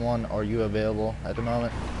Charlie 11, are you available at the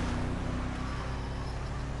moment?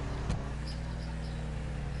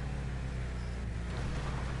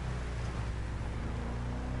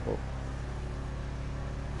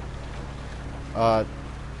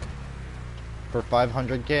 For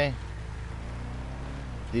 500K?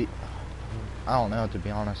 I don't know, to be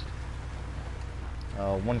honest.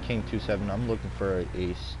 1 King 27, I'm looking for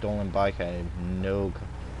a stolen bike. I have no...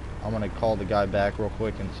 I'm gonna call the guy back real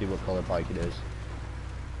quick and see what color bike it is.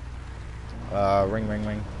 Ring, ring,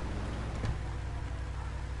 ring.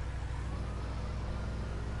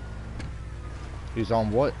 He's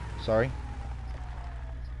on what? Sorry?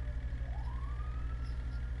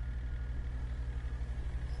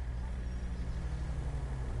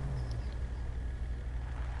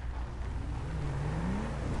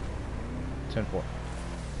 10-4.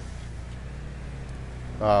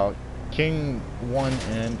 King 1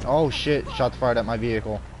 and oh shit! Shots fired at my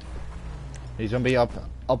vehicle. He's gonna be up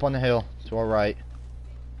on the hill to our right.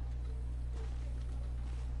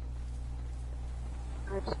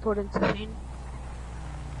 Alright, just put into the scene.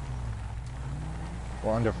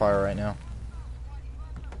 We're under fire right now.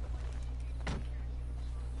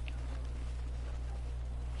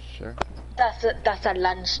 Sure. That's a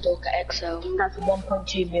Landstalker XL. That's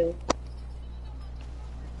 1.2 mil.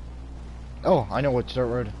 Oh, I know what's dirt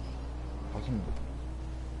road. I can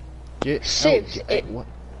get. Sivs, Oh, what?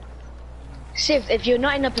 Siv, if you're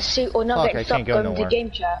not in a pursuit or not Fuck, getting I stuck, can't go go into nowhere.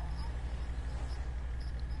 game chat.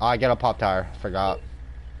 I got a pop tire. Forgot.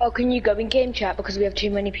 Oh, can you go in game chat because we have too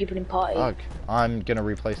many people in party? Fuck. I'm gonna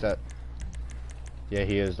replace that. Yeah,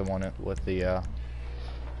 he is the one with the.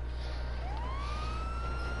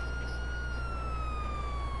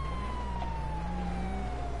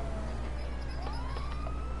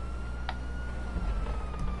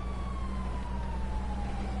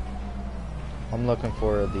 I'm looking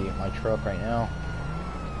for my truck right now.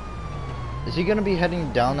 Is he gonna be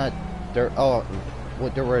heading down that dirt? Oh,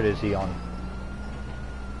 what dirt road is he on?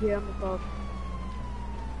 Yeah, I'm above.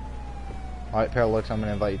 Alright, Parallax, I'm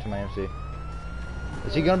gonna invite you to my MC.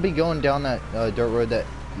 Is he gonna be going down that dirt road that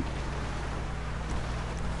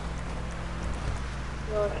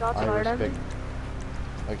Yo, shots I fired at me. respect?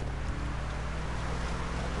 Like,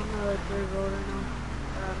 I'm on the dirt road right now.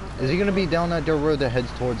 is he gonna be down that dirt road that heads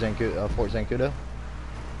towards Fort Zancudo?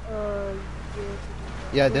 Yeah.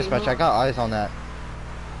 Yeah, Wait, dispatch, hold I on. got eyes on that.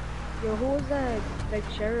 Yo, who was that, like,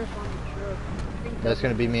 sheriff on the truck? I think That's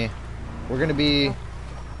gonna be me. We're gonna be You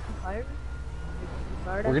fired? You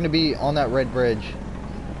fired we're at gonna me? be on that red bridge.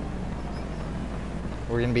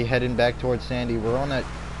 We're gonna be heading back towards Sandy. We're on that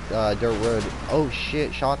dirt road. Oh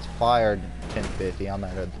shit! Shots fired. 1050. I'm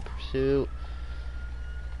out of the pursuit.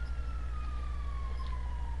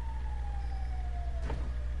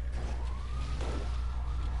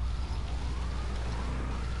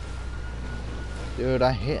 Dude,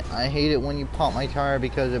 I hate it when you pop my tire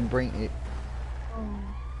because it bring it.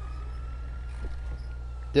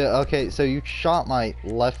 Okay, so you shot my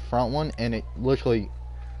left front one and it literally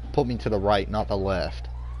put me to the right, not the left.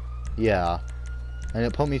 Yeah. And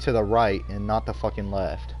it put me to the right and not the fucking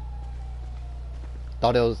left.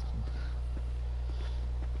 Thought it was...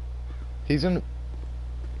 He's gonna...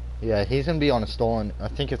 Yeah, he's gonna be on a stolen... I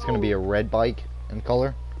think it's gonna be a red bike in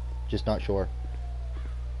color. Just not sure.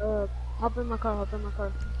 Hop in my car, hop in my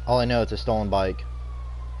car. All I know it's a stolen bike.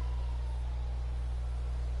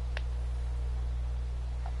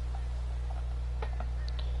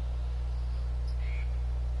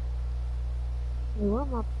 Hey, where are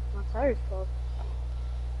my tires popped?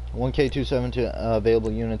 1K272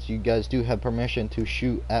 available units. You guys do have permission to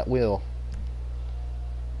shoot at will.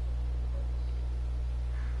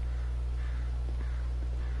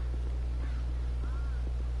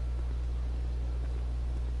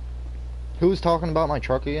 Who's talking about my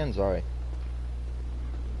truck again? Sorry.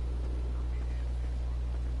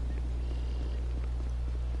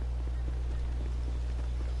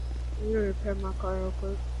 I'm gonna repair my car real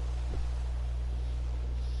quick.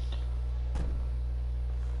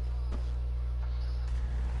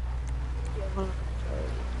 Yeah, hold on.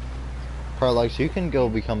 Parallax, you can go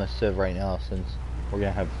become a civ right now since we're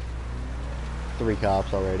gonna have 3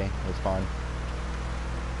 cops already. It's fine.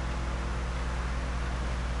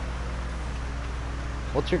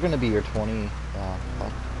 What's gonna be your 20?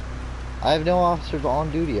 Fuck. I have no officers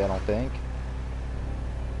on duty, I don't think.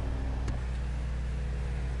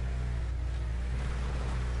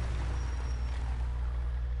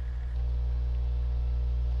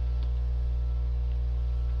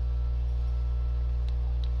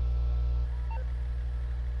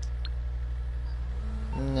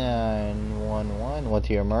 What's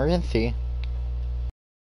your emergency?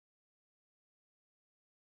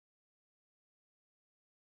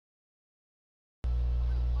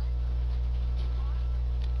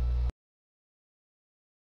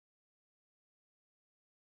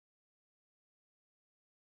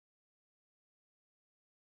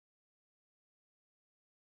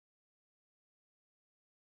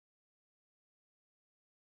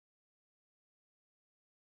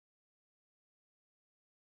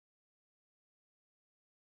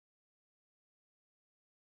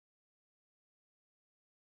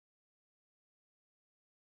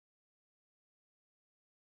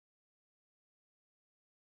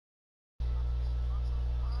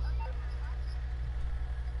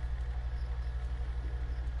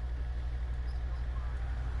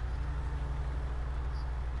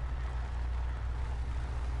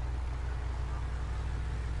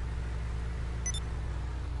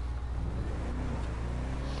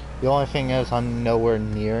 The only thing is, I'm nowhere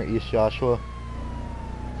near East Joshua.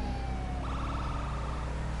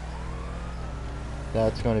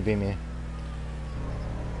 That's going to be me.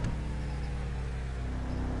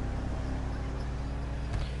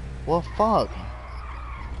 Well, fuck.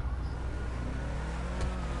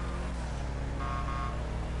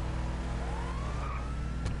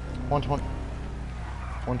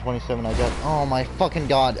 $127 I got. Oh my fucking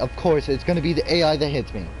god. Of course, it's going to be the AI that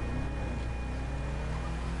hits me.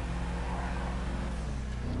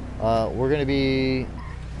 We're going to be...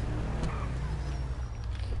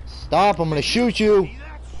 Stop, I'm going to shoot you.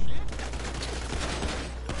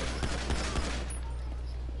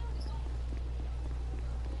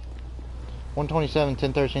 $127,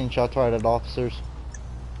 1013 shots fired at officers.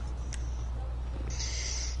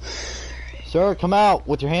 Sir, come out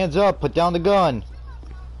with your hands up. Put down the gun.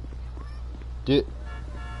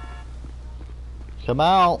 Come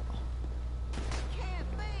out.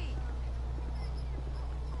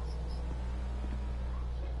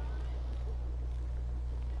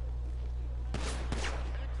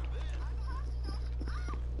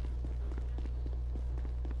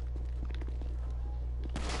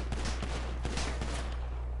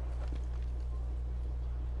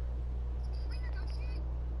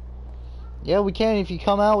 Yeah, we can if you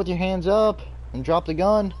come out with your hands up and drop the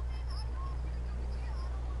gun.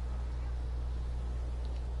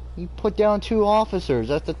 You put down 2 officers,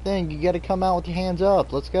 that's the thing. You gotta come out with your hands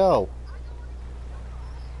up. Let's go.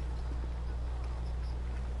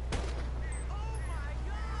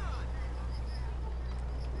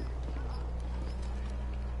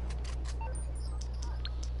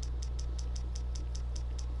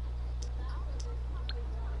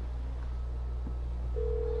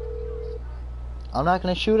 I'm not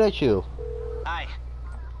gonna shoot at you. Hi.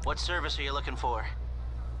 What service are you looking for?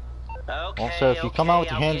 Okay, Also, if you come out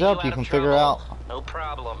with your hands up, you can figure out. No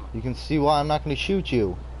problem. You can see why I'm not gonna shoot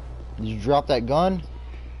you. Did you drop that gun?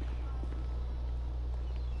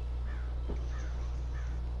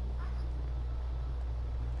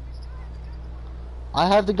 I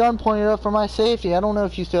have the gun pointed up for my safety. I don't know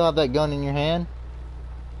if you still have that gun in your hand.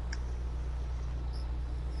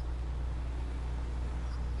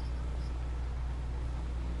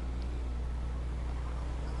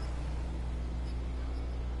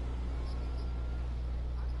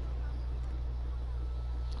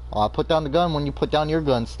 I put down the gun. When you put down your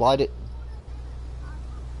gun, slide it.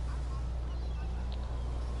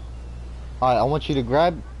 Alright, I want you to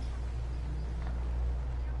grab...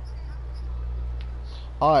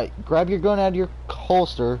 Alright, grab your gun out of your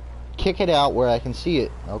holster, kick it out where I can see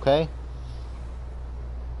it, okay?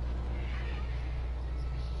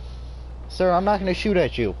 Sir, I'm not going to shoot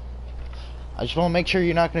at you. I just want to make sure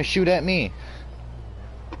you're not going to shoot at me.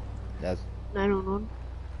 That's... 911.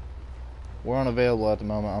 We're unavailable at the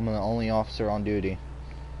moment. I'm the only officer on duty.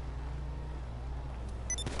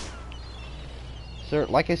 Sir,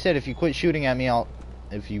 like I said, if you quit shooting at me,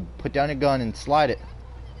 if you put down your gun and slide it.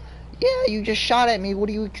 Yeah, you just shot at me. What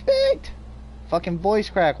do you expect? Fucking voice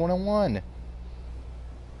crack 101.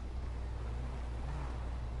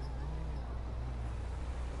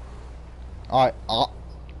 Alright,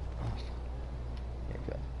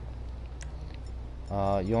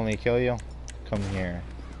 you want me to kill you? Come here.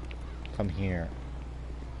 Come here.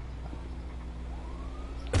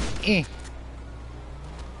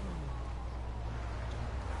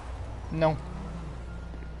 No.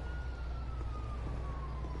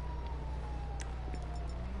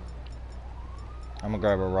 I'm gonna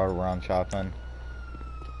grab a rubber round shotgun.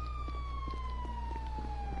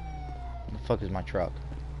 Where the fuck is my truck?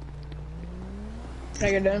 Can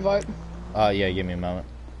I get an invite? Yeah, give me a moment.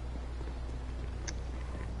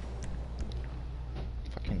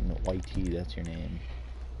 Fucking YT, that's your name.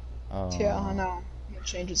 Yeah, I know. I'm gonna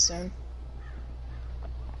change it soon.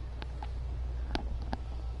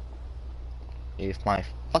 If my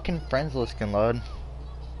fucking friends list can load.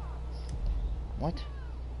 What?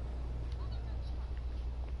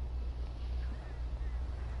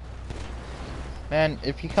 Man,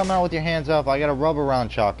 if you come out with your hands up, I got a rubber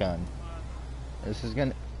round shotgun. This is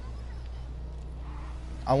gonna...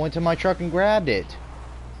 I went to my truck and grabbed it.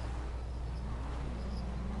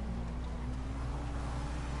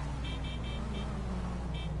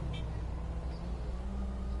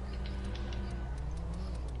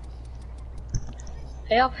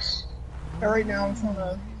 Hey, office. Right now I'm trying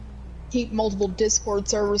to keep multiple Discord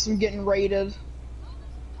servers from getting raided.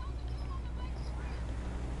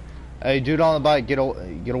 Hey, dude on the bike, get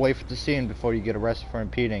away from the scene before you get arrested for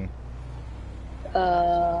impeding.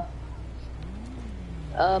 My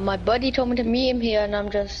buddy told me to meet him here, and I'm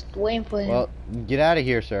just waiting for him. Well, get out of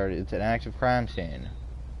here, sir. It's an active crime scene.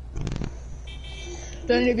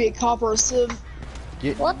 Do I need to be a cop or a civ?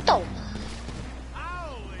 What the?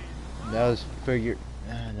 That was for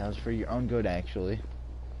your own good, actually.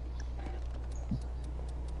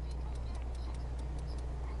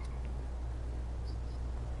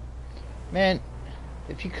 Man,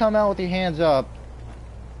 if you come out with your hands up,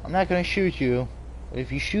 I'm not gonna shoot you. But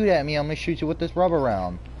if you shoot at me, I'm gonna shoot you with this rubber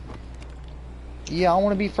round. Yeah, I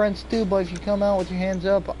want to be friends too, but if you come out with your hands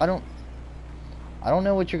up, I don't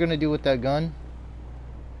know what you're gonna do with that gun.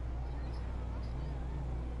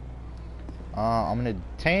 I'm gonna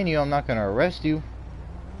detain you. I'm not gonna arrest you.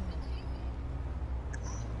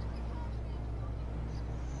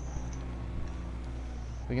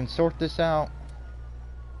 We can sort this out.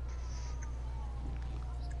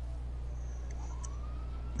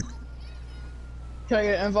 Can I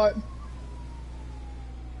get an invite?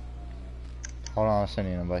 Hold on, I'll send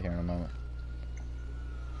you an invite here in a moment.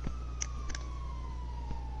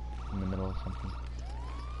 In the middle of something.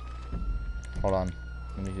 Hold on.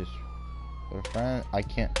 Let me just... What a friend... I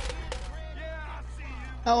can't...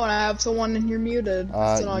 Oh, and I have someone in here muted.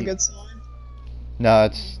 That's not a you- good sign. No,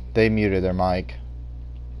 it's... They muted their mic.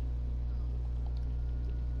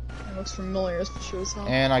 It looks familiar, as sure as hell.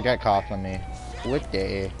 And I got cops on me. What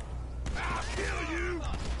the...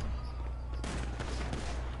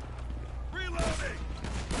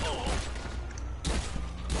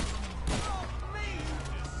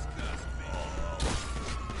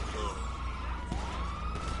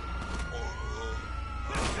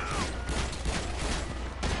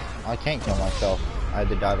 I can't kill myself. I had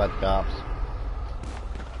to die by the cops.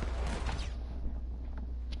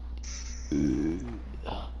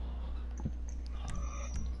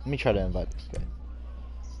 Let me try to invite this guy.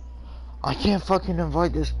 I can't fucking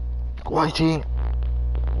invite this YT. You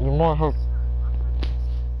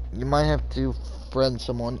might have to friend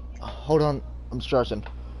someone. Hold on, I'm stressing.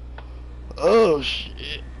 Oh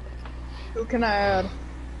shit. Who can I add?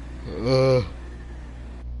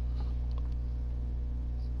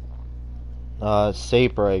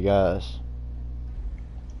 Saper, I guess.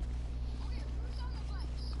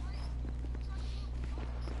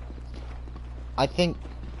 I think,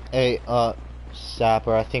 hey,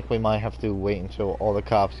 Sapper, I think we might have to wait until all the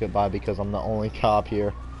cops get by because I'm the only cop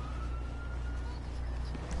here.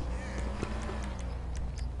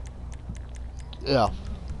 Yeah.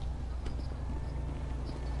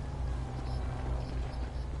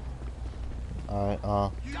 Alright,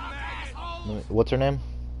 what's her name?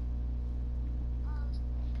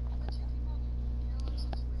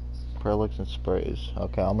 Prelix and sprays.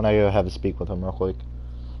 Okay, I'm gonna go have a speak with him real quick.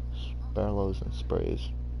 Sparrows and sprays.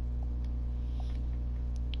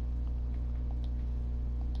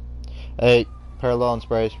 Hey, parallel and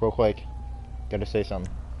sprays, real quick. Gotta say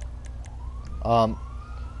something. You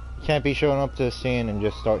can't be showing up to the scene and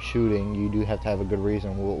just start shooting. You do have to have a good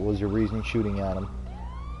reason. What was your reason shooting at him?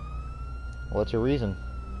 What's your reason?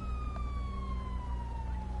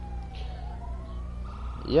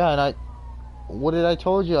 Yeah, and what did I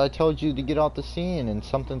told you? I told you to get off the scene and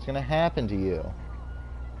something's gonna happen to you.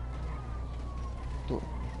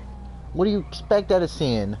 What do you expect at a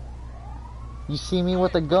scene? You see me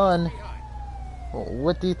with a gun.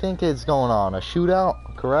 What do you think is going on? A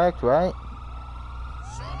shootout? Correct, right?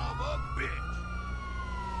 Son of a bitch.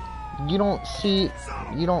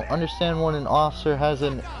 You don't understand when an officer has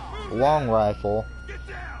a long rifle Get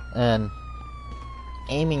down. and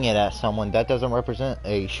aiming it at someone. That doesn't represent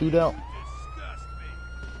a shootout. Disgust me.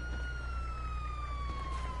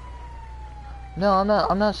 No,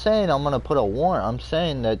 I'm not saying I'm gonna put a warrant. I'm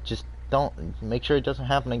saying that just don't make sure it doesn't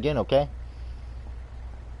happen again, okay?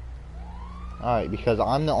 Alright, because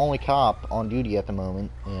I'm the only cop on duty at the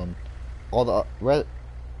moment, and all the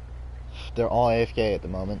they're all AFK at the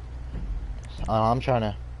moment. I'm trying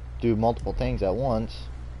to do multiple things at once,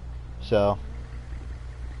 so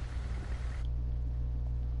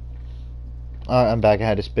I'm back. I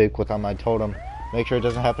had to speak with him. I told him make sure it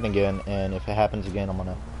doesn't happen again, and if it happens again, I'm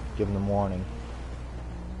gonna give him a warning.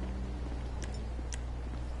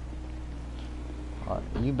 Alright,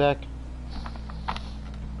 are you back?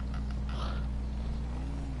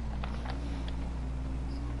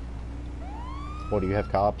 What, do you have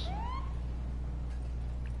cops?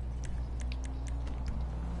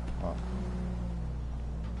 Oh.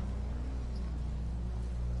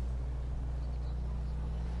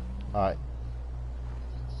 Alright.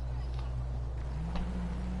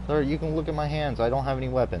 Sir, you can look at my hands. I don't have any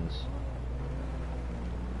weapons.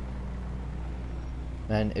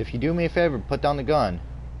 And if you do me a favor, put down the gun.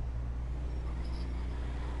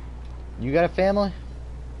 You got a family?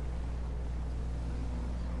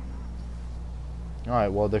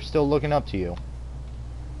 Alright, well, they're still looking up to you.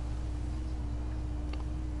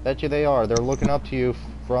 Bet you they are. They're looking up to you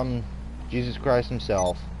from Jesus Christ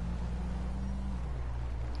himself.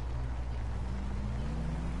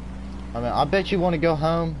 I mean, I bet you want to go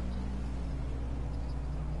home.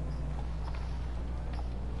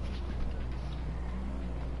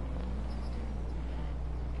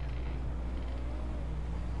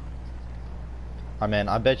 I mean,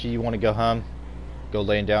 I bet you want to go home, go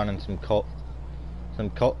laying down in some cold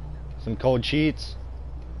sheets.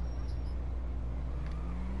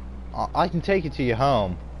 I can take it to your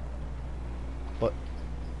home, but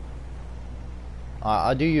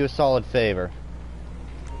I do you a solid favor.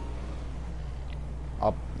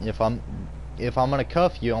 If I'm gonna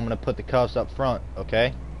cuff you, I'm gonna put the cuffs up front,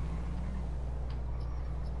 okay?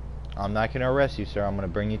 I'm not gonna arrest you, sir. I'm gonna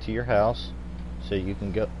bring you to your house, so you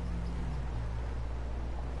can go.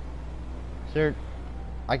 Sir,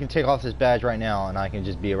 I can take off this badge right now, and I can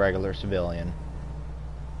just be a regular civilian.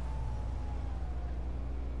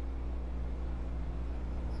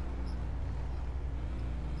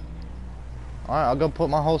 Alright, I'll go put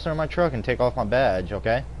my holster in my truck and take off my badge,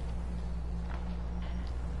 okay?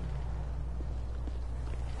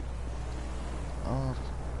 Oh,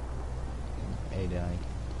 hey, Daddy.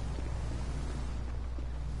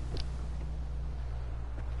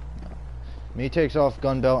 Me takes off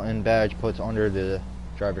gun belt and badge, puts under the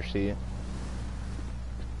driver's seat.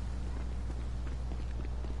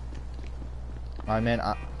 Alright, man,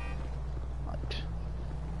 I'm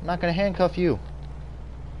not gonna handcuff you.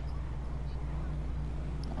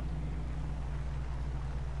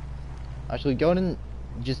 Actually, go ahead and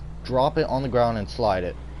just drop it on the ground and slide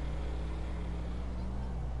it.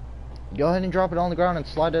 Go ahead and drop it on the ground and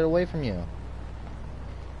slide it away from you.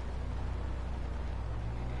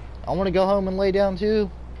 I want to go home and lay down too.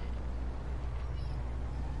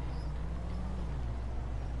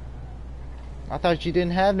 I thought you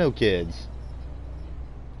didn't have no kids.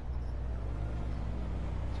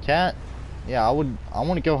 Cat? Yeah, I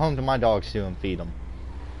want to go home to my dogs too and feed them.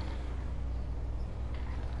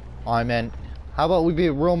 Alright, man. How about we be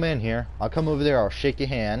real men here? I'll come over there, I'll shake your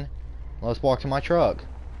hand. Let's walk to my truck.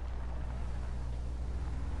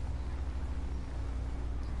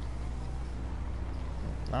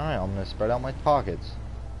 Alright, I'm gonna spread out my pockets.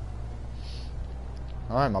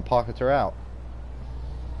 Alright, my pockets are out.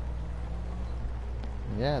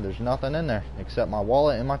 Yeah, there's nothing in there except my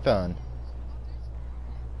wallet and my phone.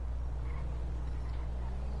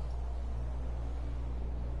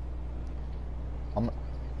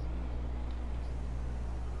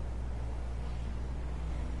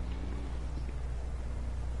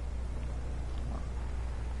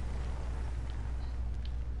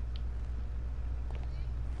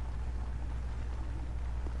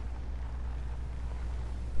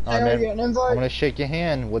 Hey, are you getting an invite? I'm gonna shake your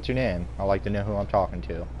hand. What's your name? I'd like to know who I'm talking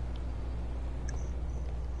to.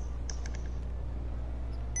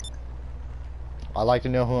 I'd like to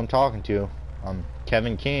know who I'm talking to. I'm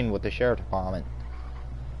Kevin Keene with the Sheriff Department.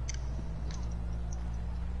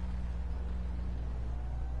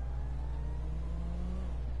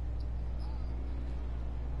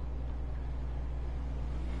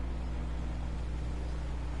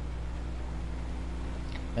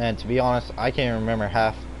 And to be honest, I can't remember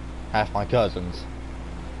half my cousins.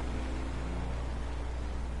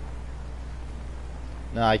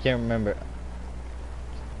 No, I can't remember.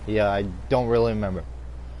 Yeah, I don't really remember.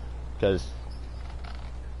 Because,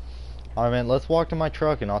 alright man, let's walk to my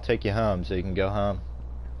truck and I'll take you home so you can go home,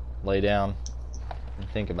 lay down, and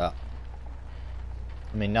think about.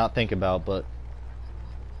 I mean, not think about, but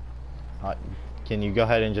can you go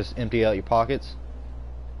ahead and just empty out your pockets?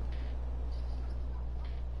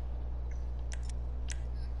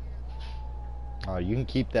 You can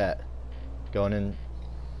keep that. Going in.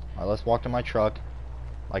 Alright, let's walk to my truck.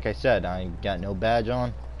 Like I said, I ain't got no badge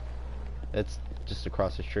on. It's just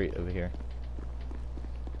across the street over here.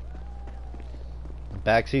 The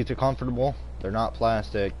back seats are comfortable. They're not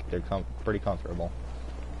plastic. They're pretty comfortable.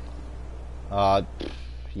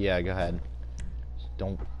 Yeah, go ahead. Just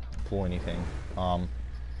don't pull anything.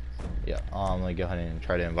 Yeah, I'm gonna go ahead and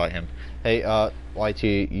try to invite him. Hey, YT,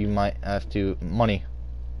 you might have to money.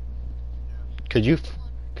 Could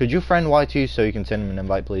you friend YT so you can send him an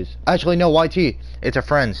invite, please? Actually, no, YT. It's a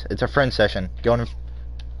friends session. Go on.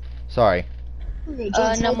 Sorry.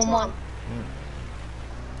 Number one.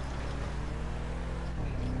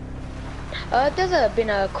 There's been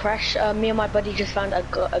a crash. Me and my buddy just found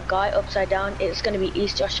a guy upside down. It's gonna be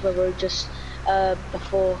East Joshua Road, just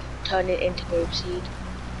before turning into Grapeseed.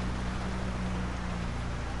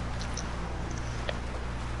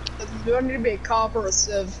 Do I need to be a cop or a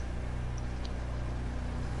civ?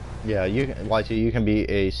 Yeah, YT, you can be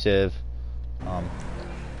a civ.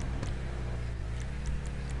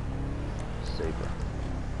 safer.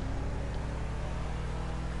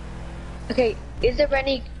 Okay, is there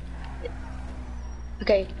any...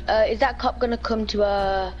 Okay, is that cop gonna come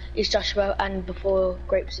to East Joshua and before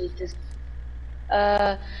Grapeseed?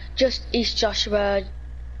 Just East Joshua,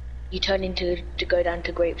 you turn into to go down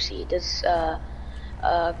to Grapeseed. There's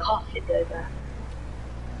car flipped over.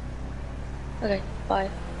 Okay, bye.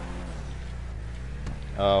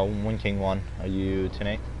 1 King 1. Are you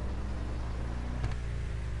 10-8?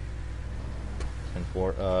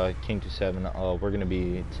 10-4. King 27. We're gonna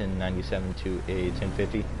be 1097 to a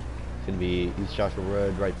 1050. It's gonna be East Joshua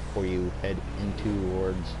Road right before you head in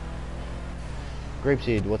towards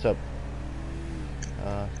Grapeseed. What's up?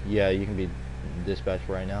 Yeah, you can be dispatched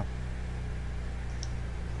right now.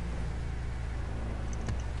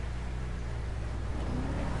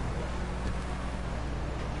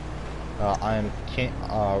 I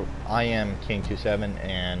am King 27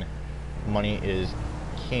 and money is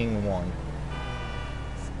King 1.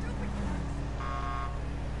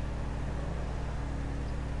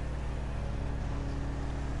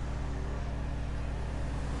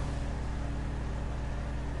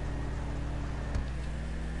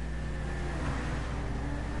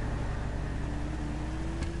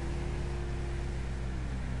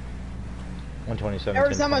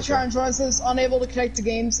 Every time I try and join this, unable to connect to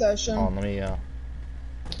game session. Oh, let me,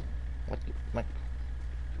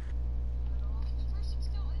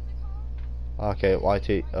 okay,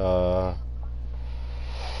 YT,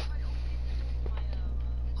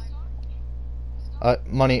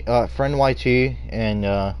 money, friend YT,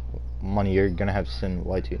 and, money, you're gonna have to send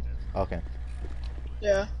YT. Okay.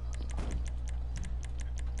 Yeah.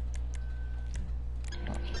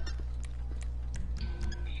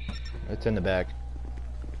 It's in the back.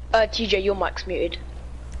 TJ, your mic's muted.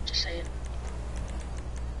 Just saying.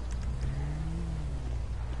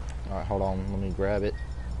 Alright, hold on, let me grab it.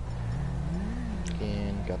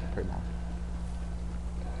 And got the prey bomb.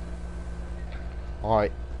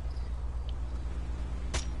 Alright.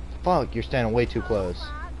 Fuck, you're standing way too close.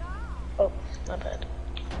 Oh, my bad.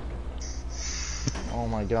 Oh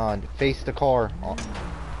my god. Face the car. Oh.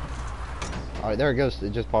 Alright, there it goes.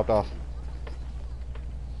 It just popped off.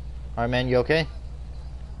 Alright, man, you okay?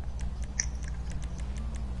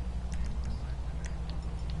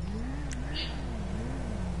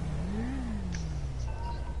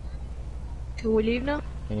 Can we leave now?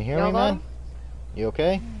 Can you hear me, man? You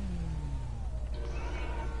okay?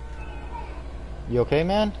 You okay,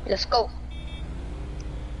 man? Let's go.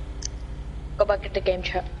 Go back to the game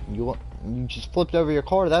chat. You just flipped over your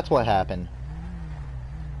car. That's what happened.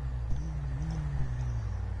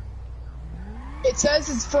 It says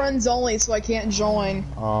it's friends only, so I can't join.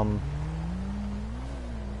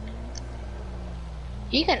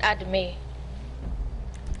 You can add me.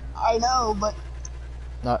 I know, but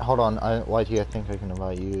No, hold on. YT, I think I can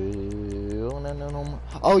invite you. No.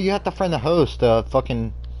 Oh, you have to friend the host.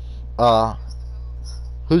 Fucking.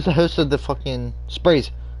 Who's the host of the fucking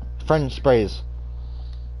Sprays? Friend Sprays.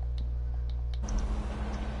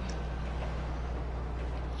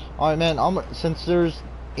 Alright, man. Since there's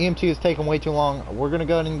EMT is taking way too long, we're gonna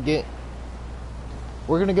go ahead and get.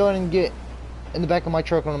 We're gonna go ahead and get in the back of my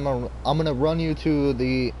truck, and I'm gonna run you to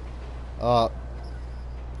the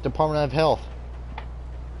Department of Health.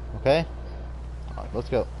 Okay? Alright, let's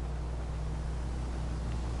go.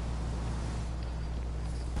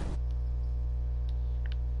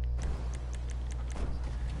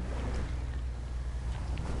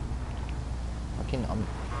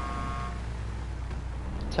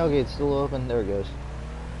 Tailgate's still open. There it goes.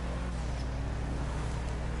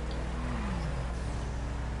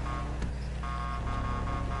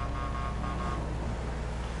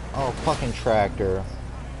 Oh, fucking tractor.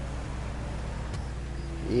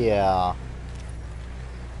 Yeah.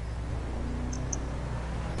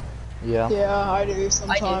 Yeah. yeah, I do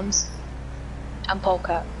sometimes. I'm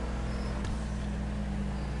Polecat.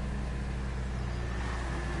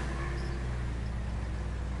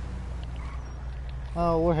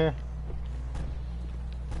 Oh, we're here.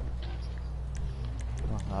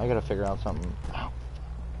 Oh, I gotta figure out something. Ow.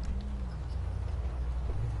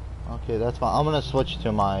 Okay, that's fine. I'm gonna switch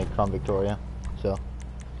to my Crown Victoria. So.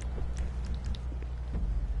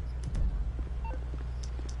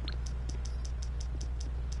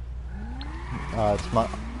 It's my.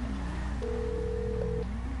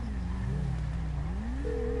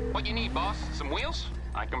 What you need, boss? Some wheels?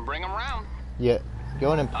 I can bring them around. Yeah,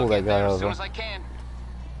 go in and pull that guy over. As soon as I can.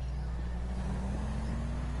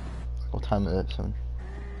 What time is it? Soon.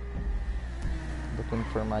 Looking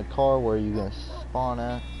for my car. Where are you gonna spawn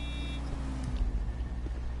at?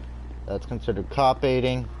 That's considered cop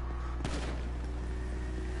baiting.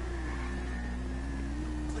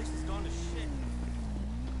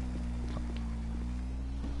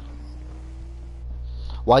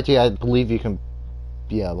 YT, I believe you can.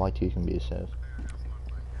 Yeah, YT can be safe.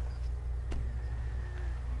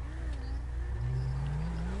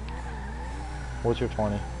 What's your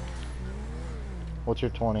 20? What's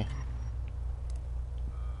your 20?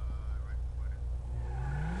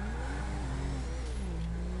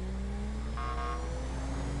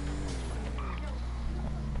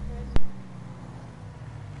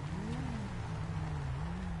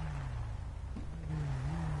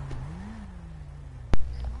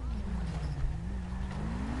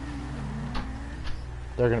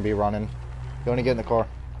 They're gonna be running. You wanna get in the car?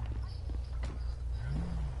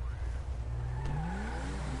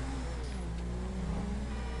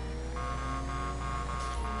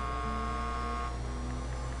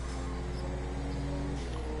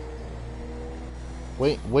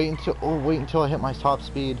 Wait until I hit my top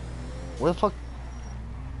speed. Where the fuck?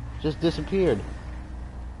 Just disappeared.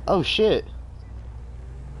 Oh shit.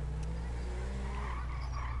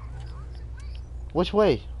 Which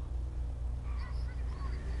way?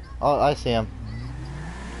 Oh, I see him.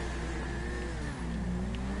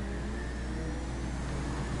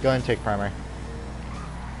 Go ahead and take primary.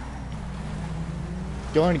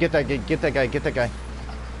 Go ahead and get that guy, get that guy.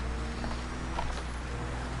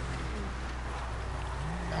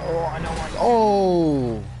 Oh, I know one.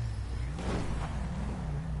 Oh!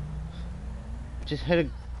 Just hit a...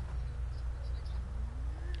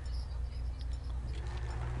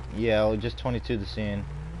 Yeah, well, just 22 the scene.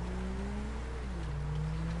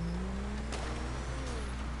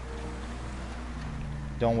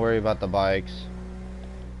 Don't worry about the bikes,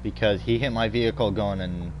 because he hit my vehicle going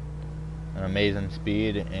in an amazing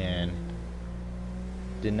speed and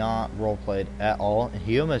did not roleplay it at all. And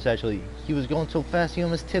he almost actually, he was going so fast he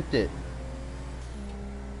almost tipped it.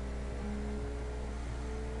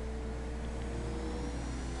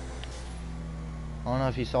 I don't know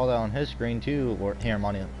if you saw that on his screen too, or here,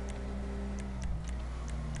 Money.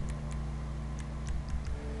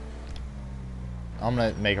 I'm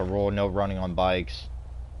gonna make a rule: no running on bikes.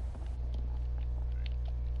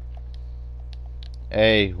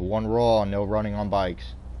 Hey, one rule: no running on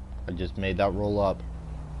bikes. I just made that rule up.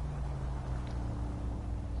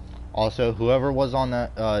 Also, whoever was on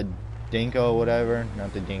that Dinko, whatever,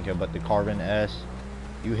 not the Dinko, but the Carbon S,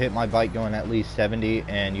 you hit my bike going at least 70,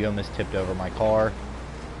 and you almost tipped over my car.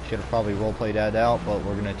 Should have probably roleplayed that out, but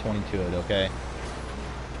we're gonna 22 it, okay?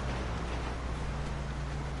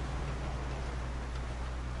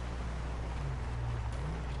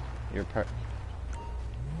 You're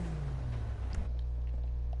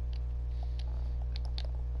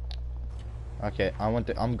okay,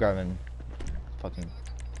 I'm grabbing fucking...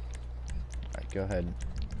 Alright, go ahead.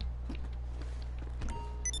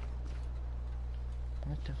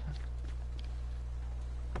 What the fuck?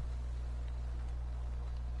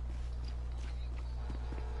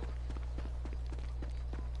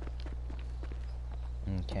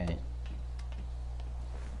 Okay.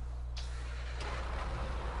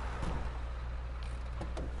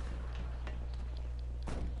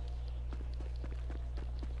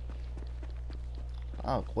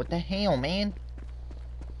 Oh, what the hell, man?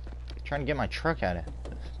 Trying to get my truck out of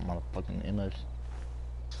this motherfucking Emmos.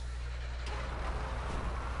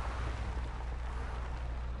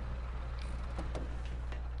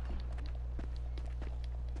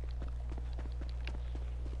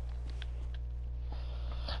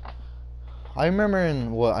 I remember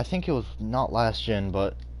in what I think it was not last gen,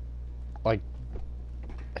 but like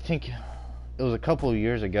I think it was a couple of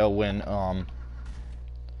years ago when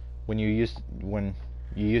you used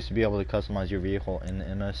to be able to customize your vehicle in the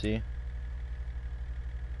MOC.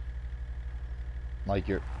 Like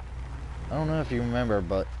I don't know if you remember,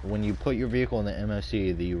 but when you put your vehicle in the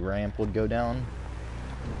MOC, the ramp would go down.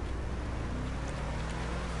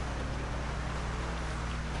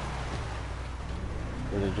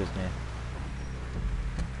 Or is it just me?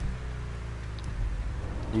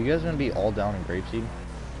 You guys gonna be all down in Grapeseed?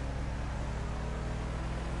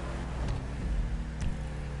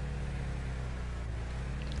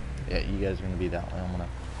 Yeah, you guys are gonna be that way.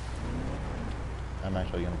 I'm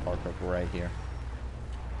actually gonna park up right here.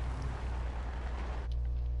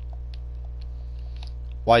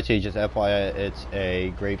 YT, just FYI, it's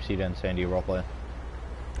a Grapeseed and Sandy roleplay.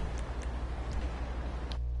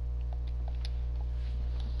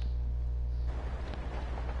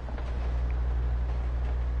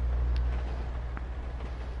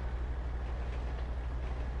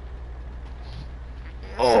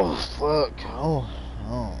 Oh, fuck. Oh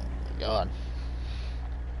my god.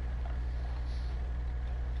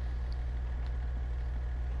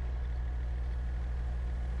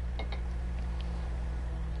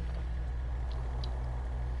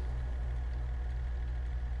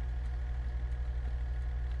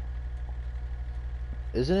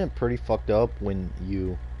 isn't it pretty fucked up when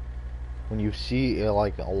you see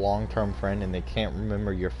like a long-term friend and they can't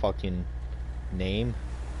remember your fucking name?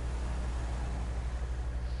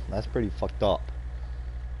 That's pretty fucked up.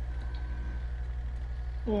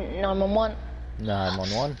 911.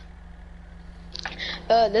 911.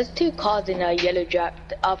 There's 2 cars in a yellow jack.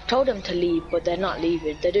 I've told them to leave, but they're not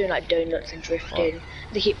leaving. They're doing like donuts and drifting. Oh.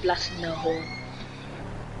 They keep blasting their horn.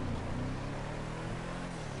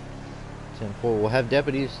 10-4. We'll have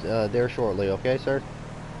deputies there shortly, okay, sir?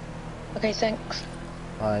 Okay, thanks.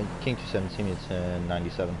 King 217, it's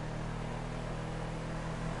 97.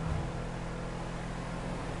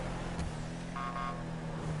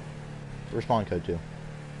 Respond code 2.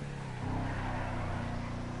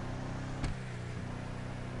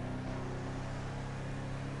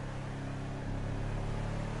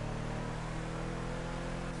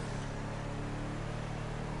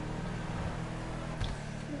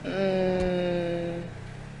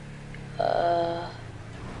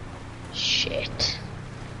 Shit.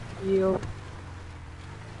 Yo.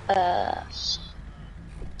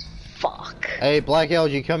 Fuck. Hey, Black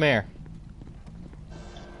LG, come here.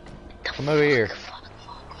 Come over here.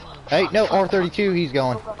 Hey, no, R32, he's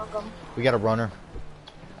going. We got a runner.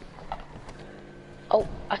 Oh,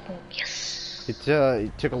 I can, yes. It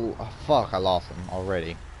took a, oh, fuck, I lost him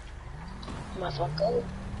already. Might as well go.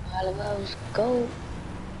 Might as well go.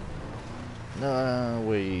 No,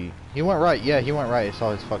 wait. He went right, yeah, he went right. I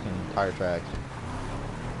saw his fucking tire tracks.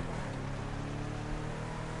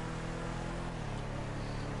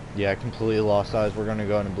 Yeah, I completely lost eyes. We're gonna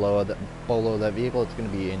go and blow that vehicle. It's gonna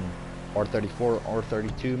be in R34,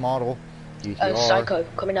 R32 model. GTR. Psycho,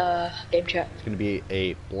 come in game chat. It's gonna be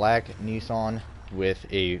a black Nissan with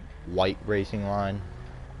a white racing line.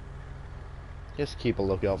 Just keep a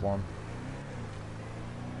lookout for him.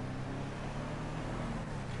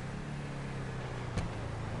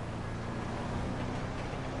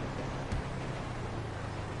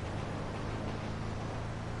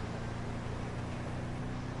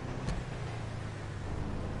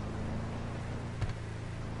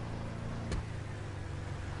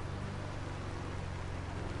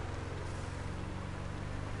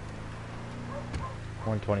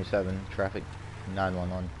 .127 traffic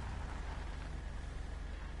 911.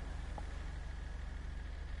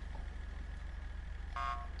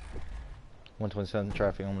 .127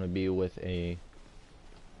 traffic. I'm gonna be with a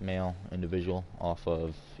male individual off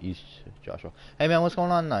of East Joshua. Hey man, what's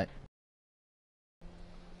going on tonight?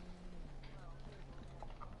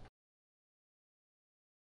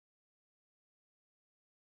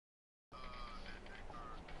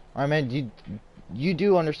 Alright man, you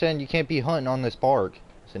do understand you can't be hunting on this park.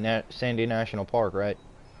 It's a Sandy National Park, right?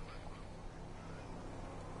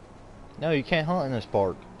 No, you can't hunt in this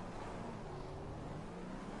park.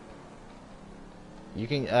 You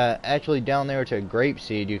can actually down there to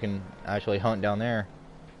Grapeseed, you can actually hunt down there.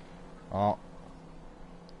 Oh,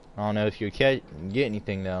 I don't know if you get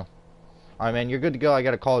anything though. Alright man, you're good to go. I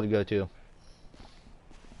got a call to go to.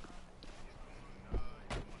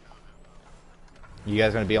 You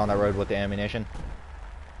guys gonna be on that road with the ammunition?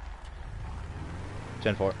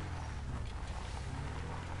 10-4.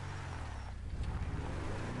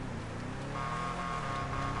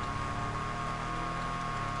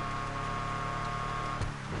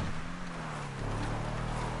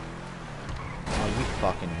 Oh, you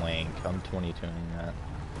fucking wank. I'm 22ing that.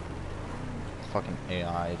 Fucking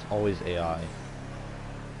AI. It's always AI.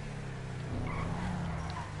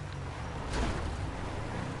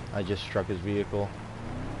 I just struck his vehicle.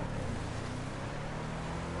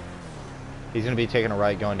 He's gonna be taking a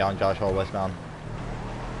right going down Joshua westbound.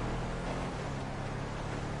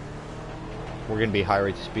 We're gonna be high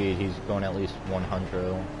rate of speed. He's going at least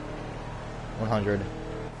 100. 100.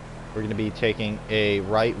 We're gonna be taking a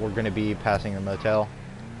right. We're gonna be passing a motel.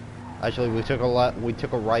 Actually, we took a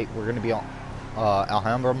right. We're gonna be on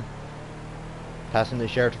Alhambra, passing the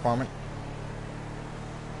sheriff's department.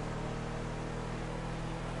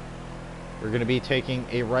 We're going to be taking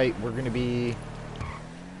a right. We're going to be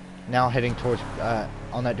now heading towards,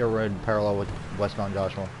 on that dirt road parallel with westbound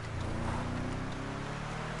Joshua.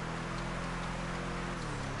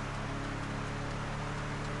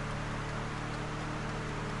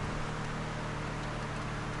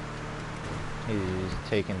 He's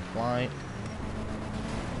taking flight.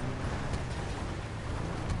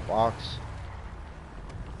 Box.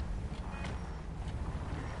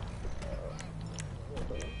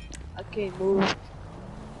 I can't move.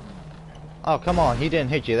 Oh, come on. He didn't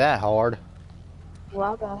hit you that hard.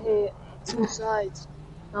 Well, I got hit 2 sides.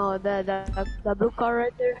 No, that blue car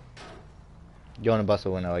right there. You want to bust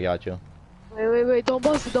the window? I got you. Wait, don't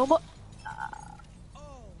bust it, don't bust.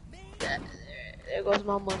 There goes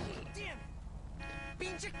my money.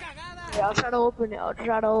 Yeah, I'll try to open it. I'm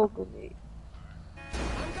gonna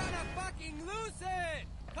fucking lose it!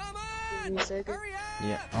 Come Give me on! a second. Hurry up!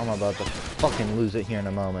 Yeah, I'm about to fucking lose it here in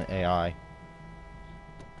a moment, AI.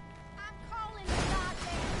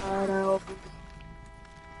 Alright, I opened it.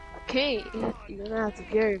 I can't. You're gonna have to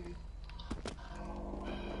carry me.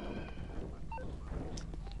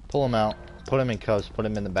 Pull him out. Put him in cuffs. Put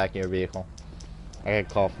him in the back of your vehicle. I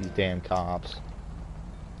gotta call for these damn cops.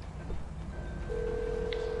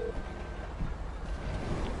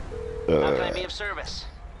 How can I be of service?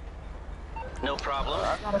 No problem.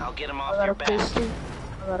 I'll get him I off got your a back. pistol.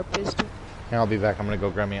 I got a pistol. Here, I'll be back. I'm gonna go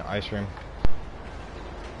grab me an ice cream.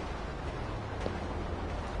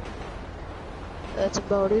 That's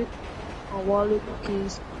about it. My wallet, my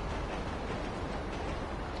keys.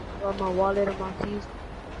 Got my wallet and my keys.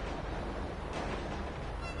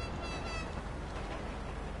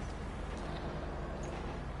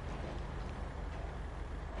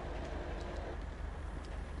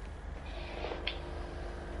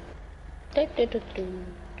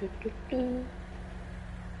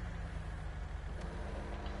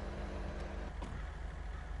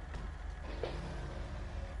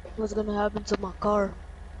 What's gonna happen to my car?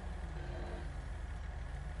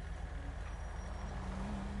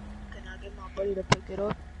 Can I get my buddy to pick it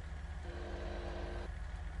up?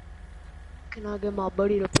 Can I get my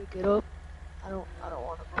buddy to pick it up? I don't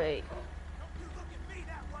want to pay. Don't you look at me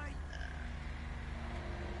that way!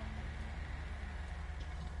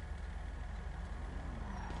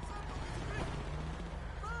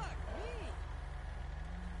 Fuck me!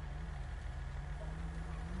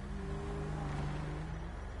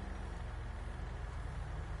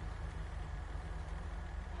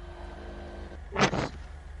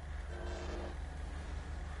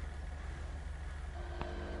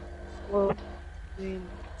 Well, I mean,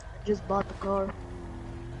 I just bought the car.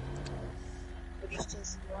 I just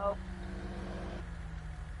tested it out.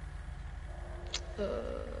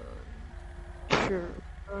 Sure.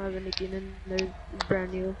 I don't have anything in there. It's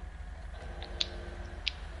brand new.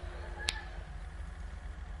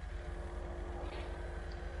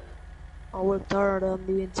 I worked hard on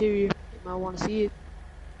the interior. You might want to see it.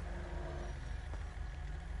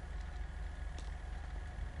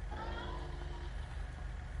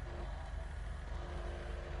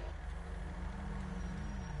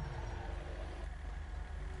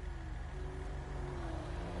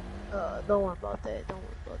 Don't worry about that. Don't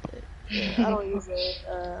worry about that. Yeah, I don't use it.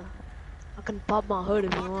 I can pop my hood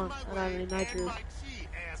if you want. I don't have any nitrous.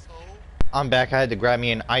 I'm back. I had to grab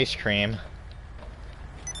me an ice cream.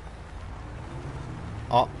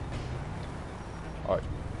 Oh. Alright.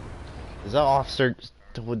 Is that officer...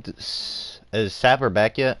 Is Sapper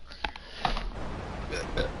back yet?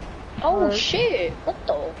 Oh shit! What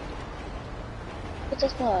the? What's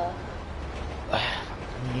this for? I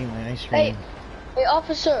need my ice Hey, cream. hey,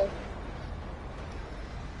 officer.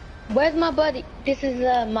 Where's my buddy? This is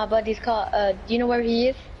my buddy's car. Do you know where he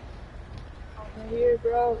is? I'm here,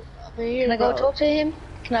 bro. I'm here, Can I go bro. talk to him?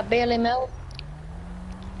 Can I bail him out?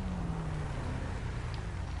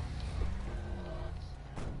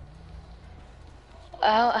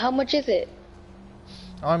 How much is it?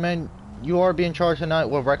 Alright, man. You are being charged tonight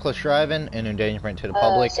with reckless driving and endangerment to the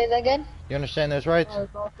public. Say that again? You understand those rights? Sorry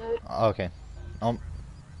about that. Okay.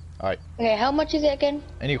 Alright. Okay, how much is it again?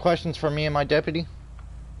 Any questions for me and my deputy?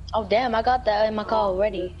 Oh damn, I got that in my car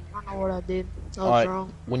already. I know what I did. I was Alright.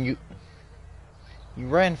 wrong. When you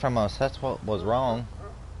ran from us, that's what was wrong.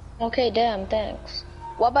 Okay, damn, thanks.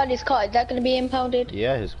 What about his car? Is that gonna be impounded?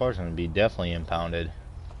 Yeah, his car's gonna be definitely impounded.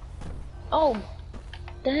 Oh,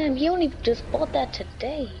 damn, he only just bought that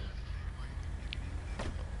today.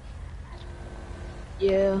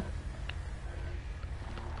 Yeah.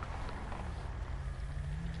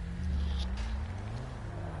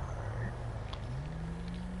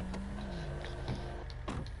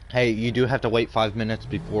 Hey, you do have to wait 5 minutes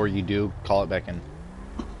before you do call it back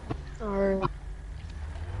Alright.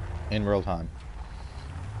 in real time.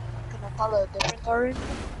 Can I call a different car in?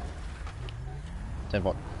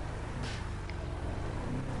 10-4.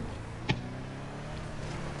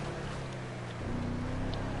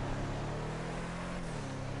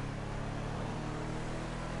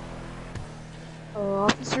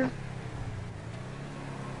 Officer?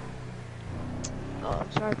 Oh,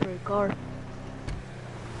 I'm sorry for your car.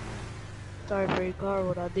 Sorry for your car,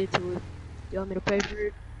 what I did to it. You want me to pay for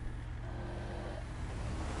it?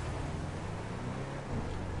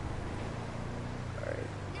 Alright.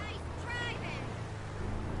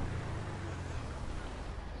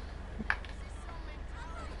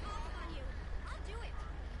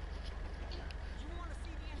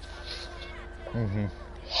 Mm-hmm.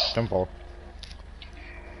 Simple.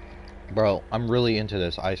 Bro, I'm really into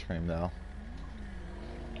this ice cream though.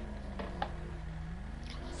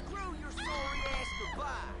 Screw your sorry ass goodbye.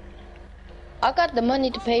 I got the money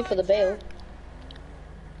to pay for the bail.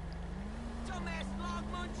 Dumbass log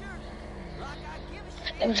muncher. Like I give a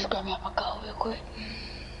shit. Let me just grab out my car real quick.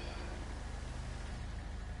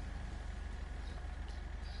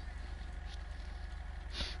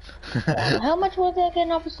 How much was that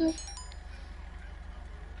again, officer?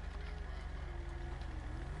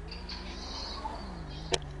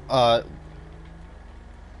 Uh,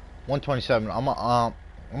 127. I'm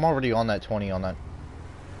already on that 20 on that.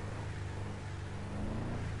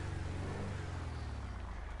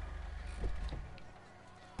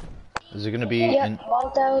 Is it gonna be? Yeah,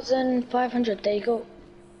 1,500. There you go.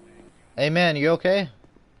 Hey man, you okay?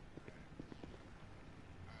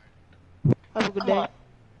 Have a good day.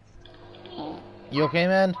 You okay,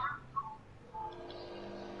 man?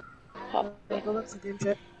 Hop. Go back to the game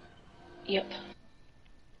chat. Yep.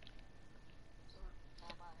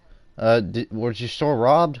 Was your store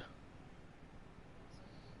robbed?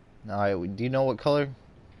 Alright, do you know what color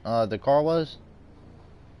the car was?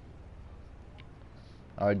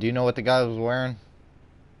 Alright, do you know what the guy was wearing?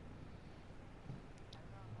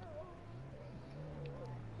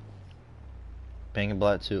 Pink and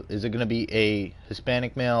black suit. Is it gonna be a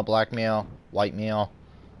Hispanic male, black male, white male?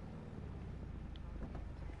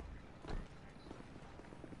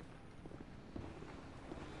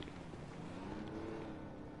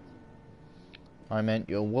 I meant,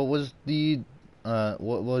 yo, what was the,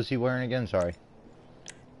 what was he wearing again? Sorry.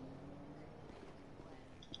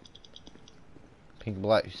 Pink and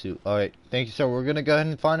black suit. Alright, thank you, sir. We're gonna go ahead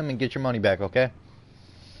and find him and get your money back, okay?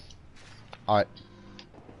 Alright.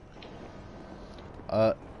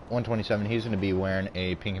 127, he's gonna be wearing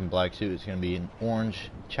a pink and black suit. It's gonna be an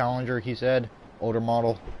orange Challenger, he said. Older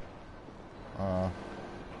model.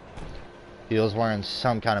 He was wearing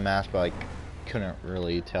some kind of mask, but I couldn't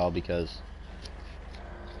really tell because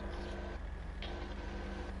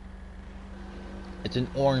it's an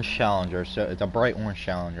orange Challenger, so it's a bright orange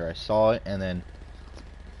Challenger. I saw it, and then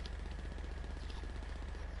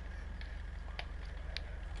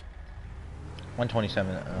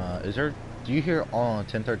 $127. Is there? Do you hear all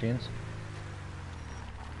 1013s?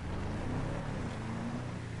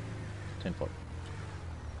 10-4.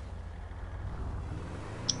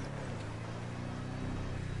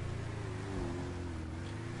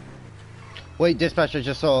 Wait, dispatch! I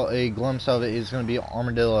just saw a glimpse of it. It's going to be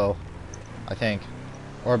Armadillo, I think,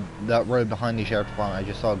 or that road behind the sheriff's department. I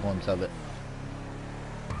just saw a glimpse of it.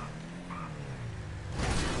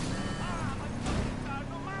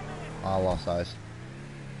 I lost eyes.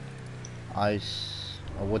 Ice.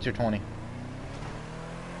 Oh, what's your 20?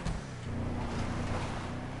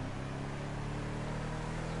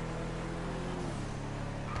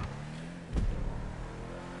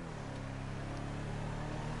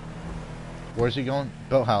 Where's he going?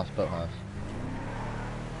 Boathouse, boathouse.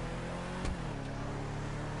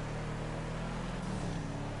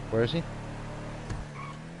 Where is he?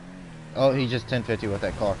 Oh, he just 1050 with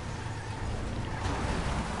that car.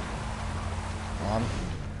 On.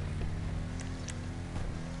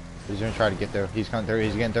 He's gonna try to get there. He's coming through.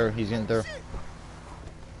 He's getting through. He's getting through.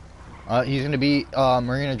 He's gonna be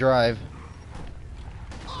Marina Drive.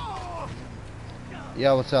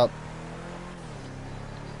 Yeah, what's up?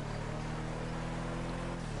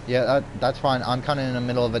 Yeah, that's fine. I'm kind of in the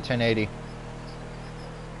middle of a 1080.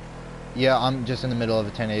 Yeah, I'm just in the middle of a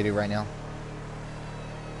 1080 right now.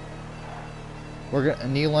 We're gonna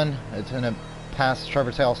Nealon. It's gonna pass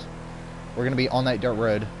Trevor's house. We're gonna be on that dirt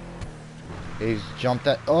road. He's jumped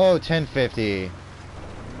that. Oh, 1050.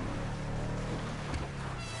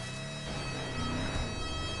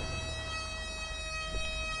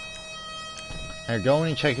 Here, go in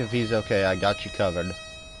and check if he's okay. I got you covered.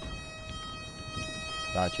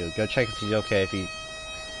 Got you. Go check if he's okay. If he.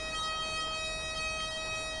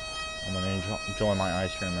 I'm gonna enjoy my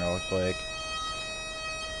ice cream real quick.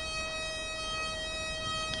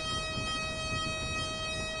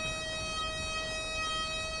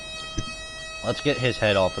 Let's get his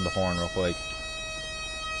head off of the horn real quick.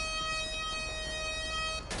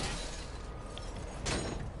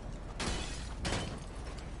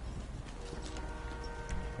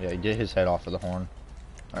 Yeah, get his head off of the horn.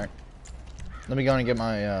 Alright. Let me go and get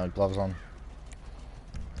my gloves on.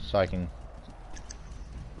 So I can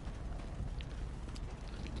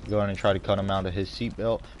go in and try to cut him out of his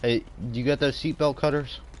seatbelt. Hey, do you got those seatbelt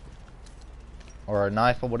cutters? Or a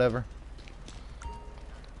knife or whatever?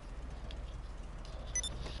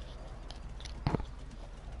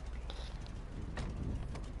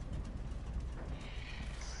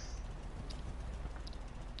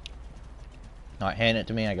 Alright, hand it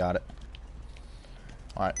to me, I got it.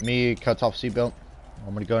 Alright, me cuts off seatbelt.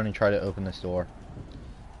 I'm gonna go in and try to open this door.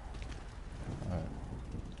 Alright.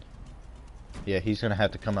 Yeah, he's gonna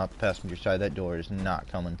have to come out the passenger side. That door is not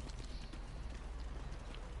coming.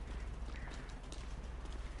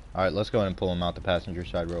 Alright, let's go ahead and pull him out the passenger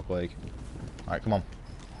side real quick. Alright, come on.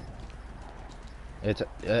 It's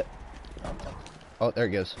oh, there it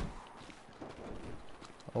goes.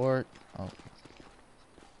 Or oh,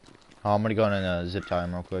 I'm gonna go in and zip tie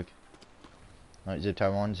him real quick. Alright, zip tie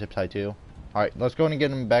 1, zip tie 2. Alright, let's go in and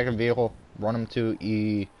get him back in vehicle. Run him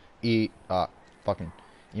to fucking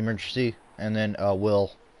emergency, and then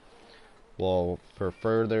we'll for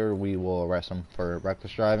further we will arrest him for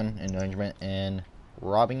reckless driving, endangerment, and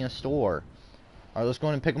robbing a store. Alright, let's go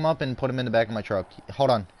in and pick him up and put him in the back of my truck. Hold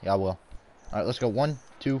on. Yeah, I will. Alright, let's go. 1,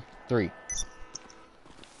 2, 3.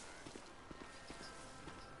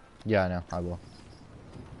 Yeah, I know. I will.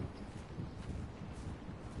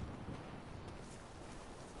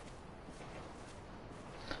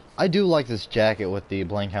 I do like this jacket with the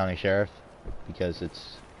Blaine County Sheriff because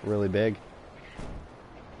it's really big.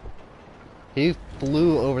 He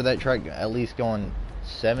flew over that track at least going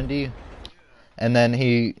 70, and then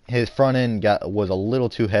his front end was a little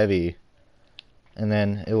too heavy, and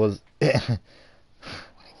then it was.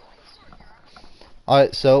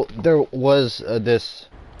 Alright, so there was this.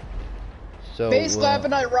 So basically,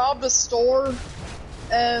 I robbed a store,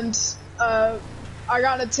 and I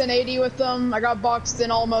got a 1080 with them. I got boxed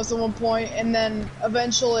in almost at one point, and then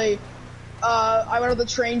eventually I went to the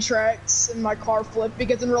train tracks and my car flipped,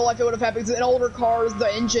 because in real life it would have happened. In older cars,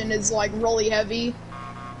 the engine is like really heavy,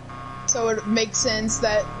 so it makes sense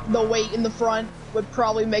that the weight in the front would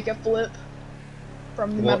probably make it flip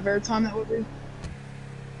from the amount of airtime that would be.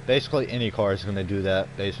 Basically, any car is going to do that,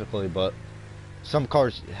 basically, but some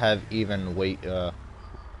cars have even weight. Yeah.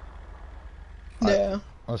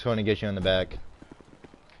 Let's go ahead and get you in the back.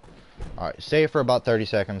 Alright, stay for about 30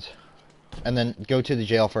 seconds. And then go to the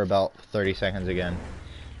jail for about 30 seconds again.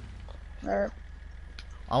 Alright.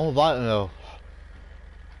 I'm about to know.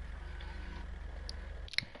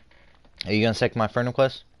 Are you gonna accept my friend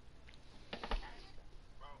request?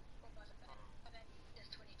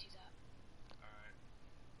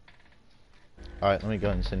 Alright, let me go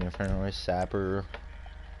ahead and send you a friend request. Sapper.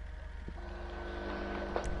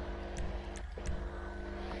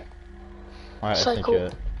 Alright, I sent you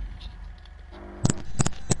it.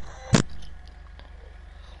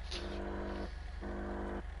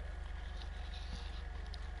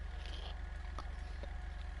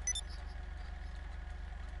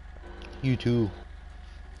 YouTube.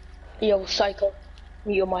 Yo, psycho.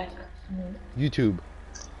 Mute your mic. YouTube.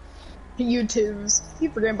 YouTubes.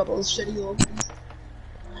 You forget about those shitty little things.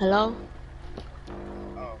 Hello?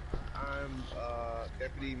 Oh, I'm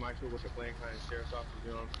Deputy Michael with the Blaine County Sheriff's Office.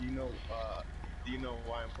 Do you know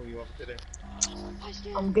why I'm pulling you over today?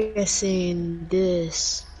 I'm guessing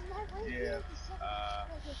this. Yeah.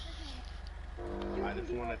 I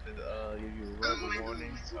just wanted to give you a verbal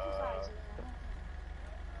warning.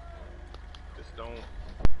 Just don't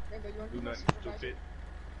do nothing stupid.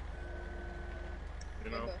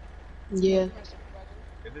 You know? Yeah.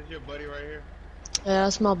 Is this your buddy right here? Yeah,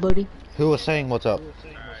 that's my buddy. Who was saying what's up?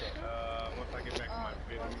 Alright, once I get back to my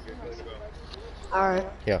vehicle, you get good to go. Alright.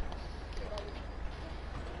 Yeah.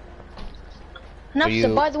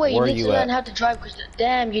 Napster, by the way, you need to learn how to drive, because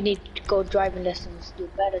damn, you need to go driving lessons. Do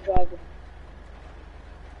better driving.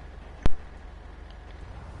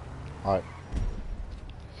 Alright.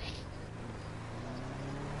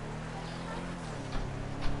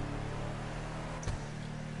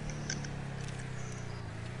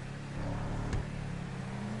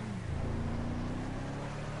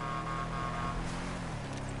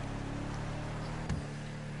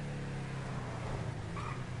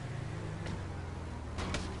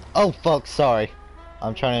 Oh fuck, sorry.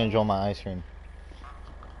 I'm trying to enjoy my ice cream.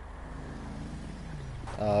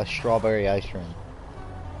 Strawberry ice cream.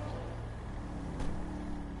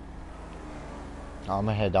 I'm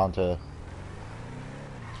gonna head down to...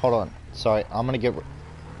 Hold on. Sorry, I'm gonna get...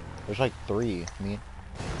 There's like 3. Me.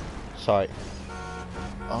 Sorry.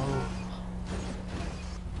 Oh.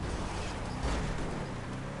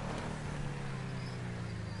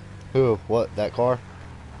 Who? What? That car?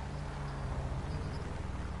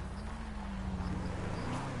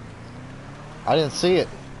 I didn't see it.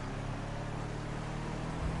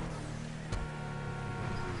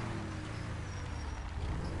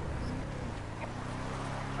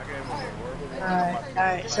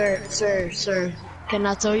 Alright, sir. Can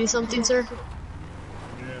I tell you something, sir?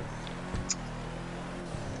 Yeah.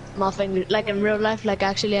 My finger, like in real life, like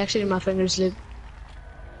actually my fingers slip.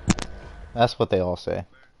 That's what they all say.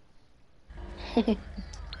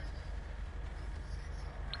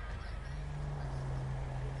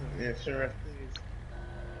 Yeah, sure.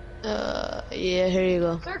 Yeah, here you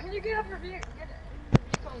go. Sir, can you get up your vehicle?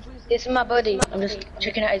 Please. This is my buddy. I'm just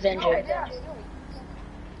checking out his engine.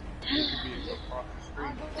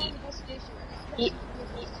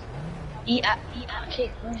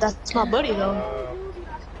 Okay. That's my buddy though.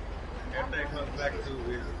 Everything comes back to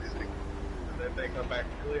does everything come back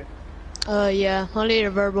clear? Yeah, I need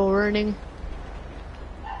a verbal warning.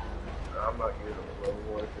 I'm not getting a level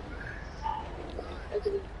one.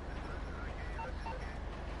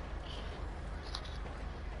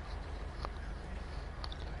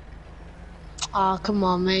 Aw, come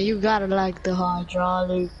on, man. You gotta like the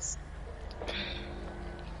hydraulics.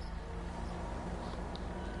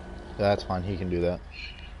 That's fine. He can do that.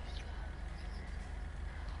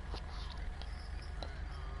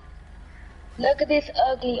 Look at this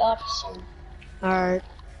ugly officer. Alright.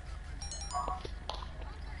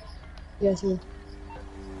 Yes, sir.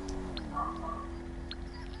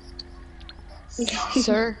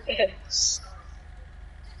 Sir?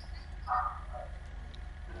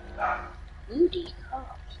 Booty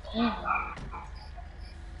cops. Damn.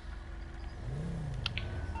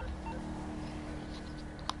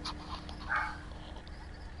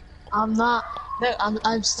 I'm not. No,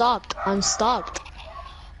 I'm stopped. I'm stopped.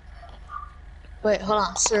 Wait, hold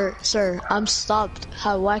on, sir. I'm stopped.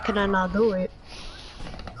 Why can I not do it?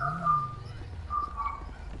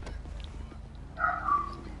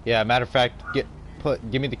 Yeah, matter of fact,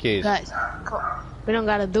 give me the keys. Guys, we don't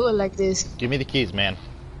gotta do it like this. Give me the keys, man.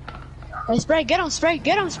 Hey, spray, get him, spray,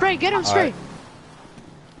 get him, spray, get him, spray. Right.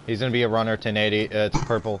 He's gonna be a runner, 1080. It's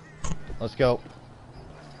purple. Let's go.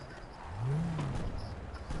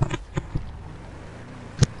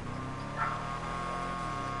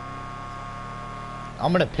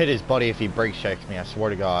 I'm gonna pit his buddy if he brake checks me. I swear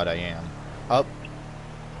to God, I am. Up.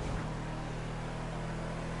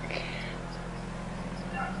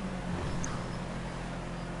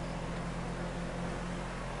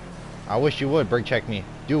 I wish you would brake check me.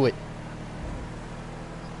 Do it.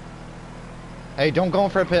 Hey, don't go in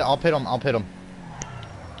for a pit. I'll pit him. I'll pit him.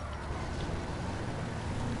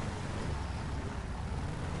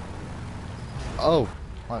 Oh.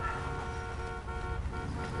 What?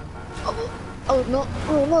 Oh no,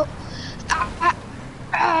 oh no.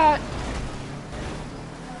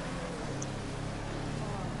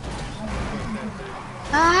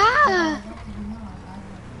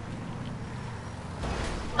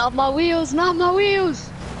 Not my wheels, not my wheels.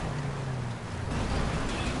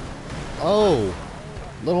 Oh.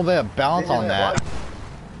 A little bit of bounce on that.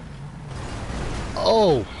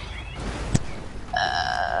 Oh.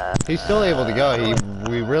 He's still able to go.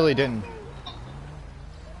 We really didn't.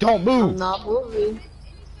 Don't move. I'm not moving.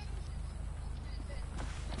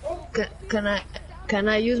 Can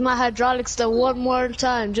I use my hydraulics though one more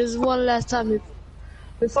time, just one last time,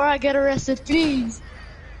 before I get arrested, please?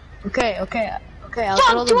 Okay.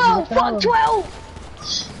 I'll throw them. Fuck 12!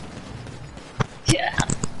 Yeah.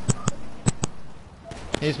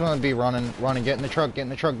 He's gonna be running. Get in the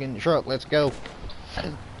truck. Let's go.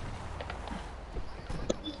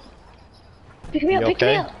 Pick me up, pick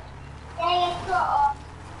me up.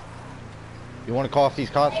 You want to call off these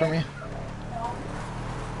cops for me?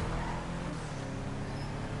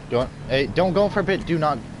 Hey, don't go for a pit.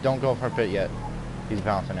 Don't go for a pit yet. He's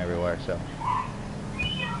bouncing everywhere, so.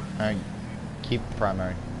 Alright, keep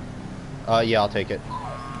primary. Yeah, I'll take it.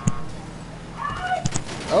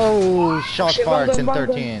 Oh, shots fired,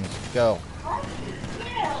 10-13. Go.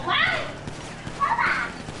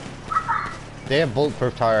 They have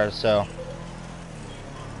bulletproof tires, so.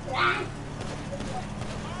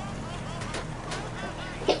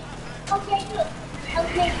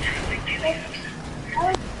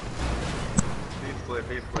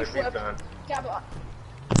 He's done.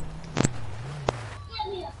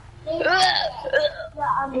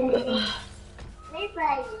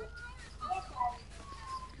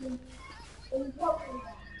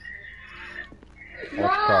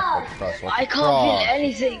 Let's I can't feel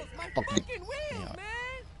anything. Fucking, yeah.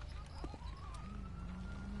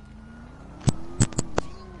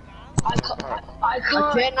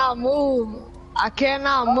 I cannot move. I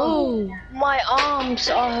cannot move. My arms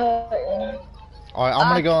are hurting. Alright, I'm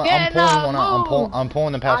gonna go. I'm pulling one out. I'm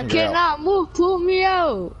pulling the passenger out. I cannot move. Pull me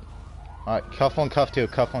out. Alright, cuff one, cuff two.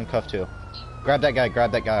 Cuff one, cuff two. Grab that guy.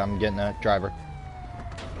 I'm getting the driver.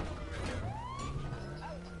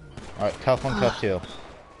 Alright, cuff one, cuff two.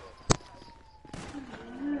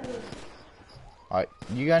 Alright,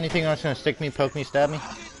 you got anything else gonna stick me, poke me, stab me?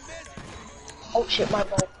 Oh shit, my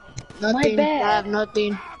bad. Nothing. My bad. I have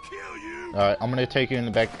nothing. Alright, I'm gonna take you in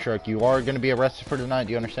the back of the truck. You are gonna be arrested for tonight,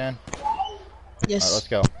 do you understand? Yes. Alright, let's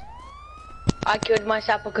go. I killed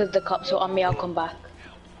myself because the cops were on me. I'll come back.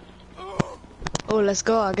 Oh, let's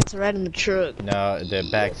go. I get to ride in the truck. No, the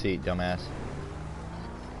back seat, dumbass.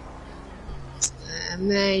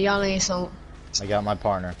 Man, y'all ain't so. I got my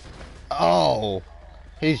partner. Oh!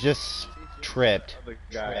 He's just tripped. Other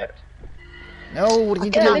guy. No, what are I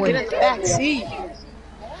you cannot doing? get in the back seat.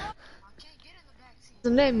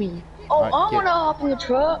 Doesn't let me. Oh, Alright, I get- wanna hop in the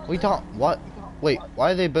truck. We don't. What? Wait,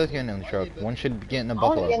 why are they both getting in the truck? One should get in the I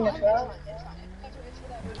wanna get in Buffalo. the truck.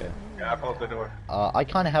 Okay. Yeah, I closed the door. I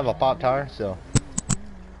kind of have a pop tire, so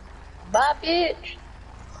Bye, bitch.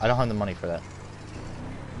 I don't have the money for that.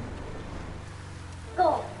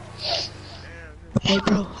 Go. Hey,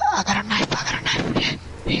 bro, I got a knife.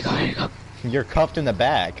 Here you go, here you go. You're cuffed in the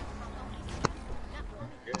back.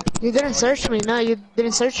 You didn't search me. No, you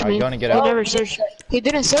didn't search Are you me. gonna get You out? never searched. He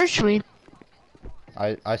didn't search me.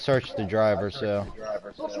 I searched the driver, so.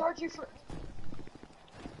 We'll charge you for.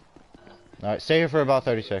 Alright, stay here for about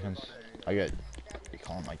 30 seconds. I got. They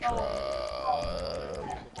calling my truck.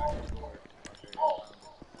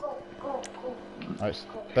 Alright,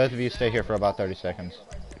 both of you stay here for about 30 seconds.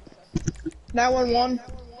 911.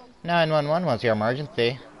 911, what's your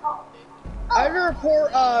emergency? I have a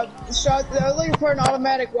report, the only report an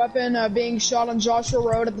automatic weapon, being shot on Joshua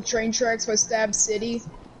Road at the train tracks by Stab City.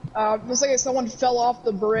 Looks like someone fell off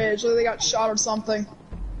the bridge, or they got shot or something.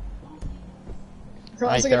 Looks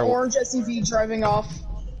like an there- orange SUV driving off.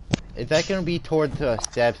 Is that gonna be towards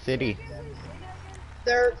Stab City?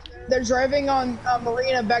 They're driving on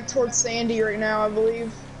Marina back towards Sandy right now, I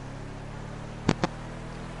believe.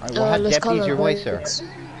 Alright, we'll have let's call deputies it your way, sir. Blades.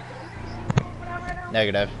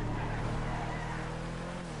 Negative.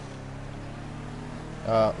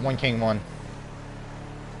 1 King 1.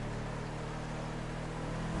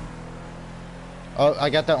 Oh, I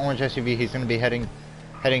got that orange SUV. He's gonna be heading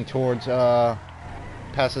towards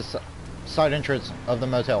past the side entrance of the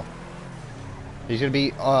motel. He's gonna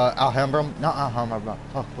be Alhambra, not Alhambra.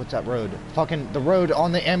 Fuck, what's that road? Fucking the road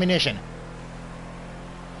on the ammunition.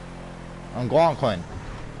 On Guanquin.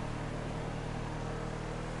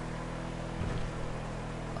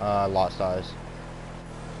 Lost eyes.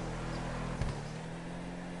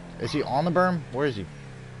 Is he on the berm? Where is he?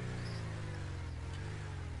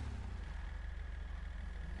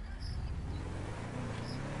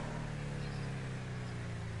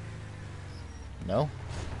 No?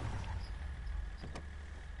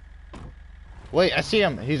 Wait, I see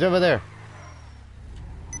him. He's over there.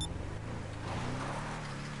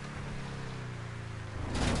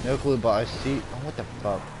 No clue, but I see. Oh, what the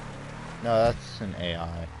fuck? No, that's an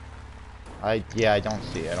AI. Yeah, I don't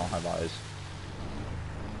see. I don't have eyes.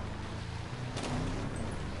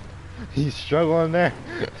 He's struggling there.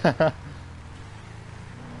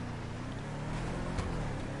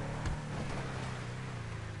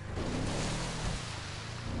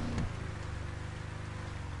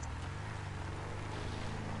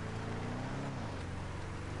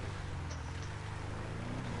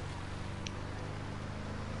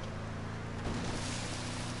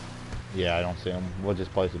 Yeah, I don't see him. We'll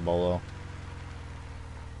just place a bolo.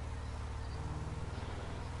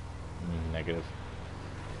 Negative.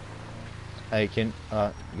 Hey, can go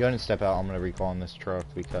ahead and step out. I'm gonna recall on this truck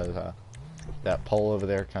because that pole over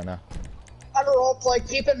there kind of. I don't know, like,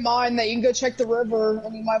 keep in mind that you can go check the river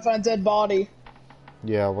and you might find a dead body.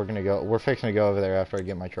 Yeah, we're gonna go. We're fixing to go over there after I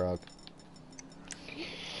get my truck.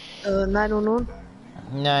 911.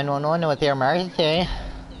 911 with your emergency.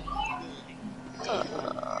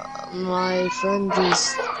 My friend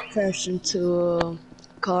just crashed into a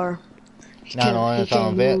car. He 911 is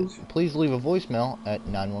on vet. move. Please leave a voicemail at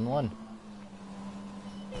 911.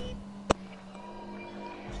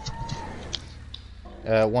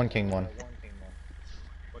 One King 1.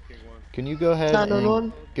 Can you go ahead 911?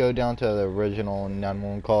 and go down to the original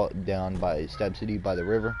 911 call down by Stab City by the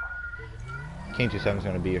river? King 27 is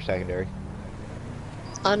going to be your secondary.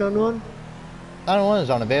 911. 911 is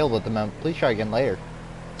unavailable at the moment. Please try again later.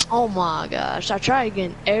 Oh my gosh, I try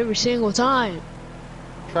again every single time.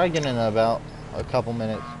 Try again in about a couple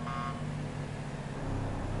minutes.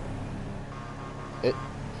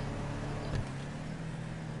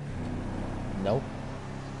 Nope.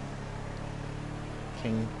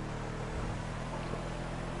 King.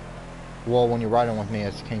 Well, when you're riding with me,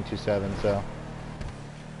 it's King 27, so.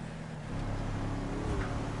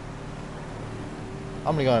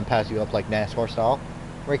 I'm gonna go ahead and pass you up like NASCAR style.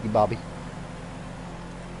 Ricky Bobby.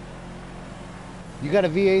 You got a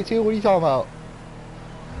VA too? What are you talking about?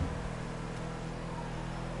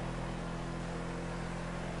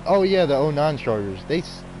 Oh yeah, the '09 Chargers. The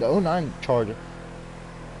 '09 Charger.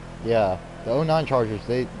 Yeah, the '09 Chargers.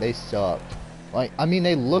 They sucked. Like, I mean,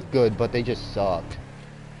 they look good, but they just sucked.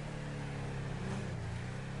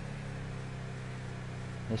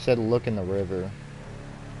 They said look in the river.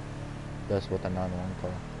 That's what the 911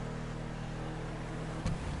 call.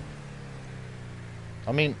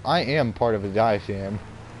 I mean, I am part of a die fam.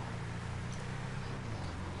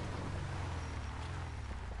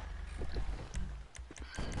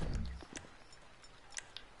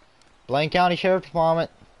 Blaine County Sheriff's Department.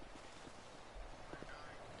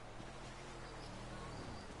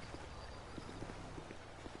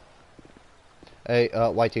 Hey,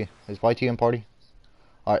 YT. Is YT in party?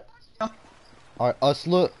 Alright. Alright, us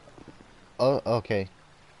look. Oh, okay.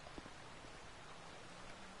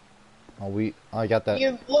 Oh, I got that.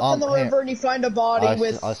 You look in the river and you find a body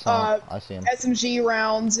with I see him. SMG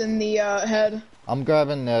rounds in the head. I'm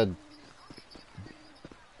grabbing the.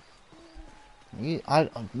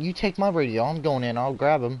 You take my radio. I'm going in. I'll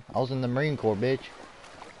grab him. I was in the Marine Corps, bitch.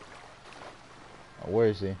 Oh, where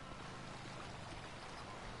is he?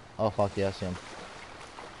 Oh fuck yeah, I see him.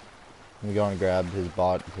 I'm going to grab his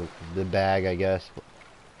the bag, I guess.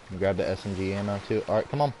 Grab the SMG ammo too. All right,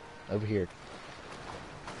 come on, over here.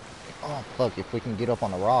 Oh fuck! If we can get up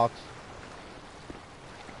on the rocks.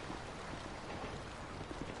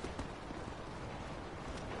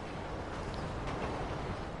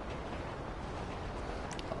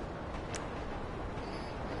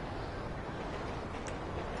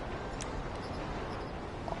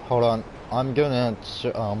 Hold on, I'm gonna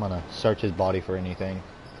search his body for anything.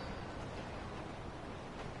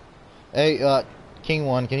 Hey, King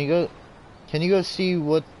One, can you go see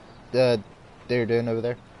what they're doing over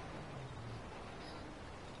there?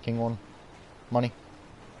 King One, money.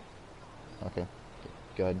 Okay,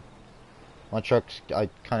 go ahead. My truck's, I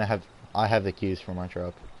have the keys for my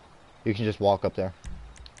truck. You can just walk up there.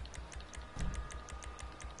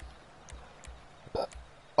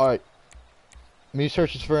 All right. Me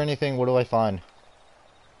searches for anything. What do I find?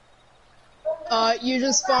 You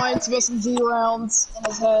just find some SMG rounds in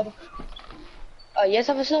his head. Yes,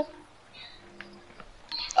 officer.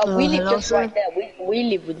 We live just right there. We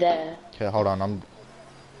live there. Okay, hold on.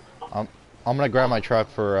 I'm gonna grab my truck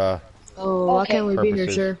for why can't we be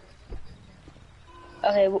here, sir?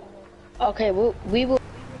 Okay, we will.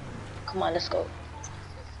 Come on, let's go.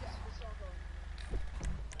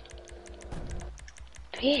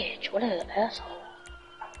 Bitch, what an asshole.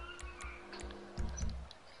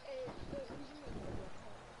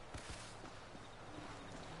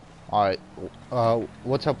 Alright,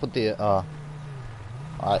 what's up with the,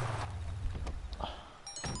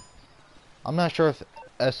 I'm not sure if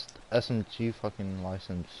SMG fucking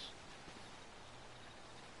license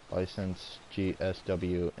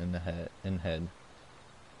GSW in head.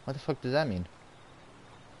 What the fuck does that mean?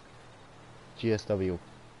 GSW.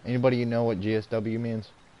 Anybody know what GSW means?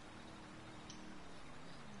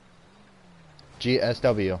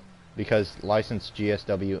 GSW, because license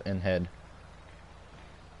GSW in head.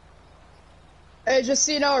 Hey, just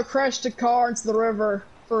so you know, I crashed a car into the river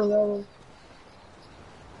further over.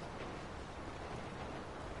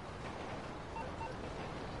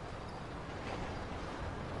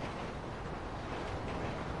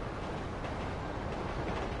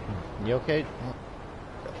 You okay?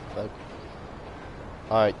 Fuck.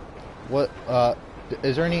 Alright. What,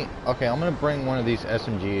 is there any... Okay, I'm gonna bring one of these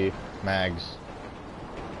SMG mags.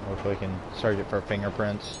 If we can search it for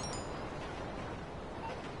fingerprints.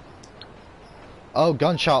 Oh,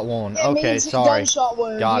 gunshot wound. Okay, sorry. Gunshot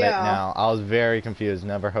wound, Got it now. I was very confused.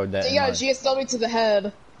 Never heard that. So you got a GSW to the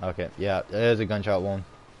head. Okay, yeah, it is a gunshot wound.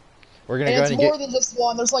 We're gonna and go ahead and it's more than just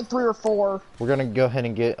one. There's like 3 or 4. We're gonna go ahead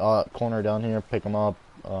and get corner down here, pick them up.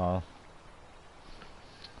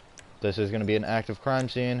 This is gonna be an active crime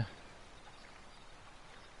scene.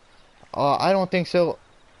 I don't think so.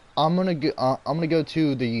 I'm gonna go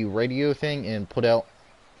to the radio thing and put out.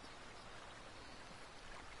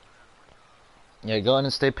 Yeah, go ahead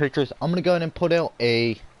and stay pictures. I'm gonna go ahead and put out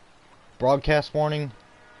a broadcast warning.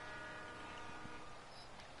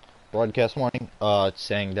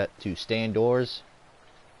 Saying that to stay indoors.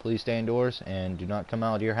 Please stay indoors and do not come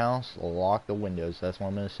out of your house. Lock the windows. That's what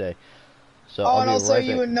I'm gonna say. So and also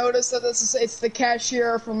you would notice that it's the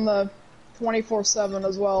cashier from the 24/7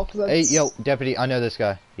 as well. Hey, yo, deputy, I know this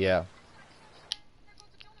guy. Yeah.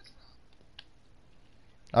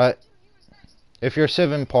 If you're a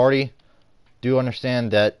Civic party, do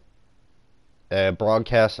understand that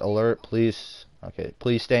broadcast alert, please. Okay,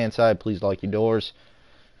 please stay inside. Please lock your doors.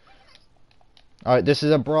 Alright, this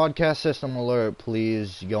is a broadcast system alert.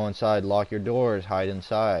 Please go inside, lock your doors, hide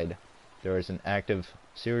inside. There is an active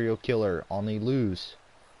serial killer on the loose.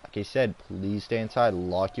 Like I said, please stay inside.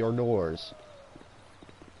 Lock your doors.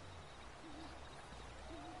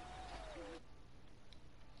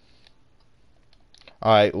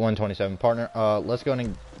 Alright, 127. Partner, let's go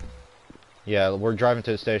and... Yeah, we're driving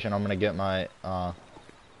to the station. I'm gonna get my,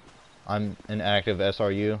 I'm an active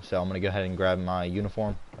SRU, so I'm gonna go ahead and grab my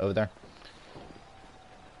uniform over there.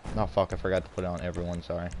 Oh, fuck, I forgot to put it on everyone,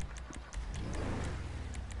 sorry.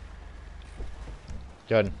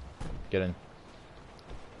 Go ahead. Get in.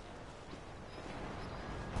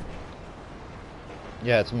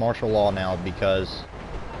 Yeah, it's martial law now because...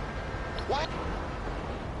 What?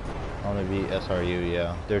 I'm gonna be SRU,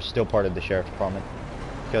 yeah. They're still part of the sheriff's department.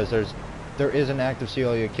 Because there is an active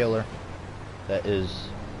serial killer that is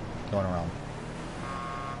going around.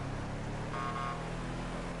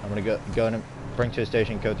 I'm gonna go and bring to the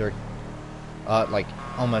station code 3. Like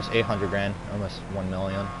almost 800 grand, almost 1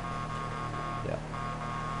 million. Yeah.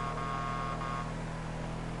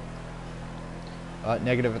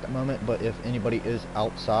 Negative at the moment, but if anybody is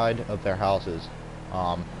outside of their houses,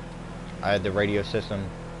 I had the radio system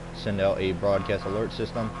send out a broadcast alert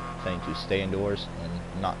system saying to stay indoors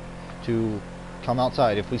and not to come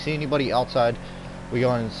outside. If we see anybody outside, we go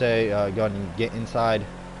ahead and say, go ahead and get inside.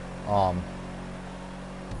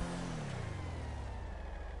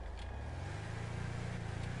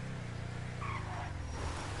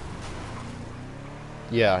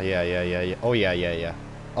 Yeah. Oh yeah.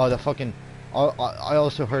 Oh, the fucking. I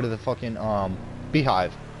also heard of the fucking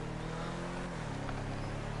beehive.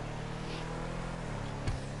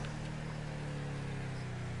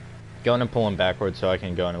 Going and pulling backwards so I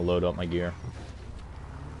can go and load up my gear.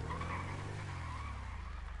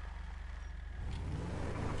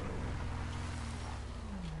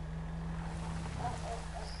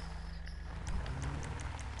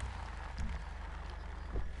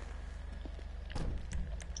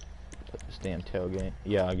 Put this damn tailgate.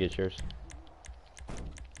 Yeah, I'll get yours.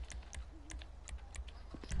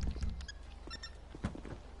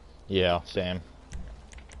 Yeah, same.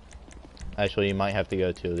 Actually, you might have to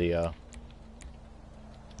go to the,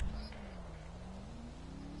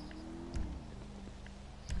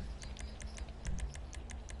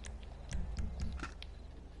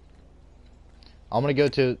 I'm gonna go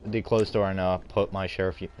to the closed door and, put my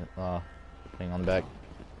sheriff, thing on the back.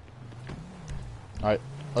 Alright,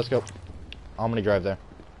 let's go. I'm gonna drive there.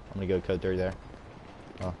 I'm gonna go code 3 there.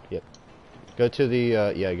 Oh, yep. Go to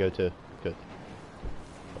the, yeah, go to, good.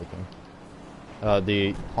 Okay.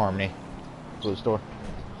 The Harmony. Blue store.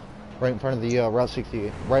 Right in front of the Route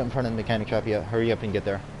 68. Right in front of the mechanic shop. Yeah, hurry up and get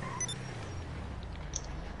there.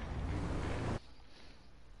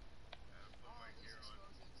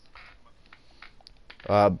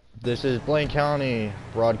 This is Blaine County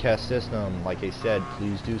Broadcast System. Like I said,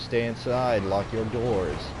 please do stay inside. Lock your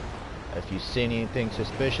doors. If you see anything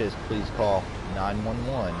suspicious, please call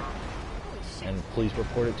 911. And please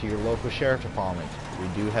report it to your local sheriff department. We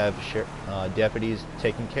do have deputies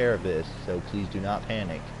taking care of this, so please do not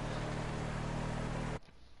panic.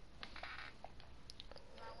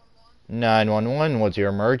 911, what's your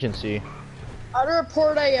emergency? I'd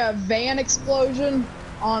report a van explosion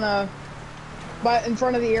on in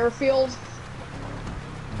front of the airfield.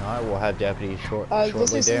 Alright, we'll have deputies shortly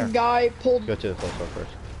there. Some guy pulled... Go to the post office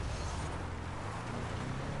first.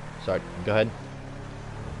 Sorry, go ahead.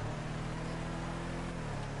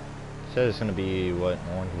 Said it's gonna be, what,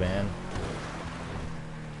 an orange van?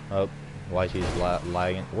 Oh, YT's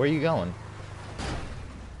lagging. Where are you going?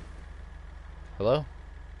 Hello?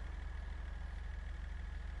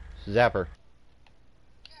 Zapper.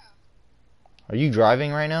 Are you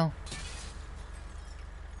driving right now?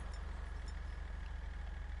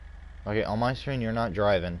 Okay, on my screen you're not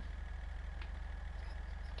driving.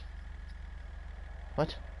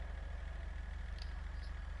 What?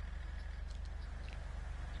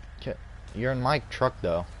 Okay, you're in my truck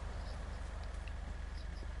though.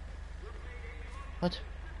 What?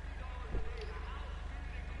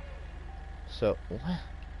 So, what?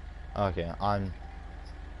 Okay, I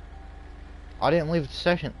didn't leave the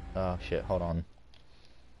session. Oh shit, hold on.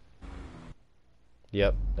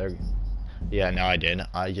 Yep, there. Yeah, no, I did.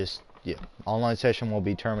 Yeah. Online session will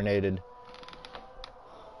be terminated.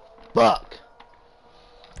 Fuck!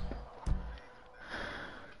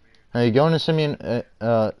 Are you going to send me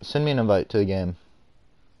an invite to the game?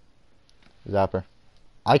 Zapper.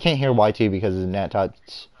 I can't hear YT because his net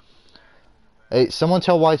types. Hey, someone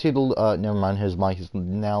tell YT to, never mind, his mic is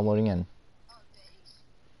now loading in.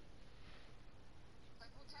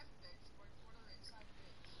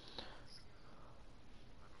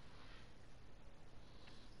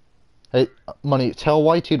 Hey, Money,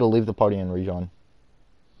 tell YT to leave the party and rejoin.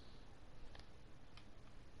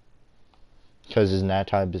 Because his nat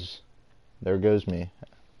type is... There goes me.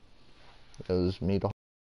 It was me the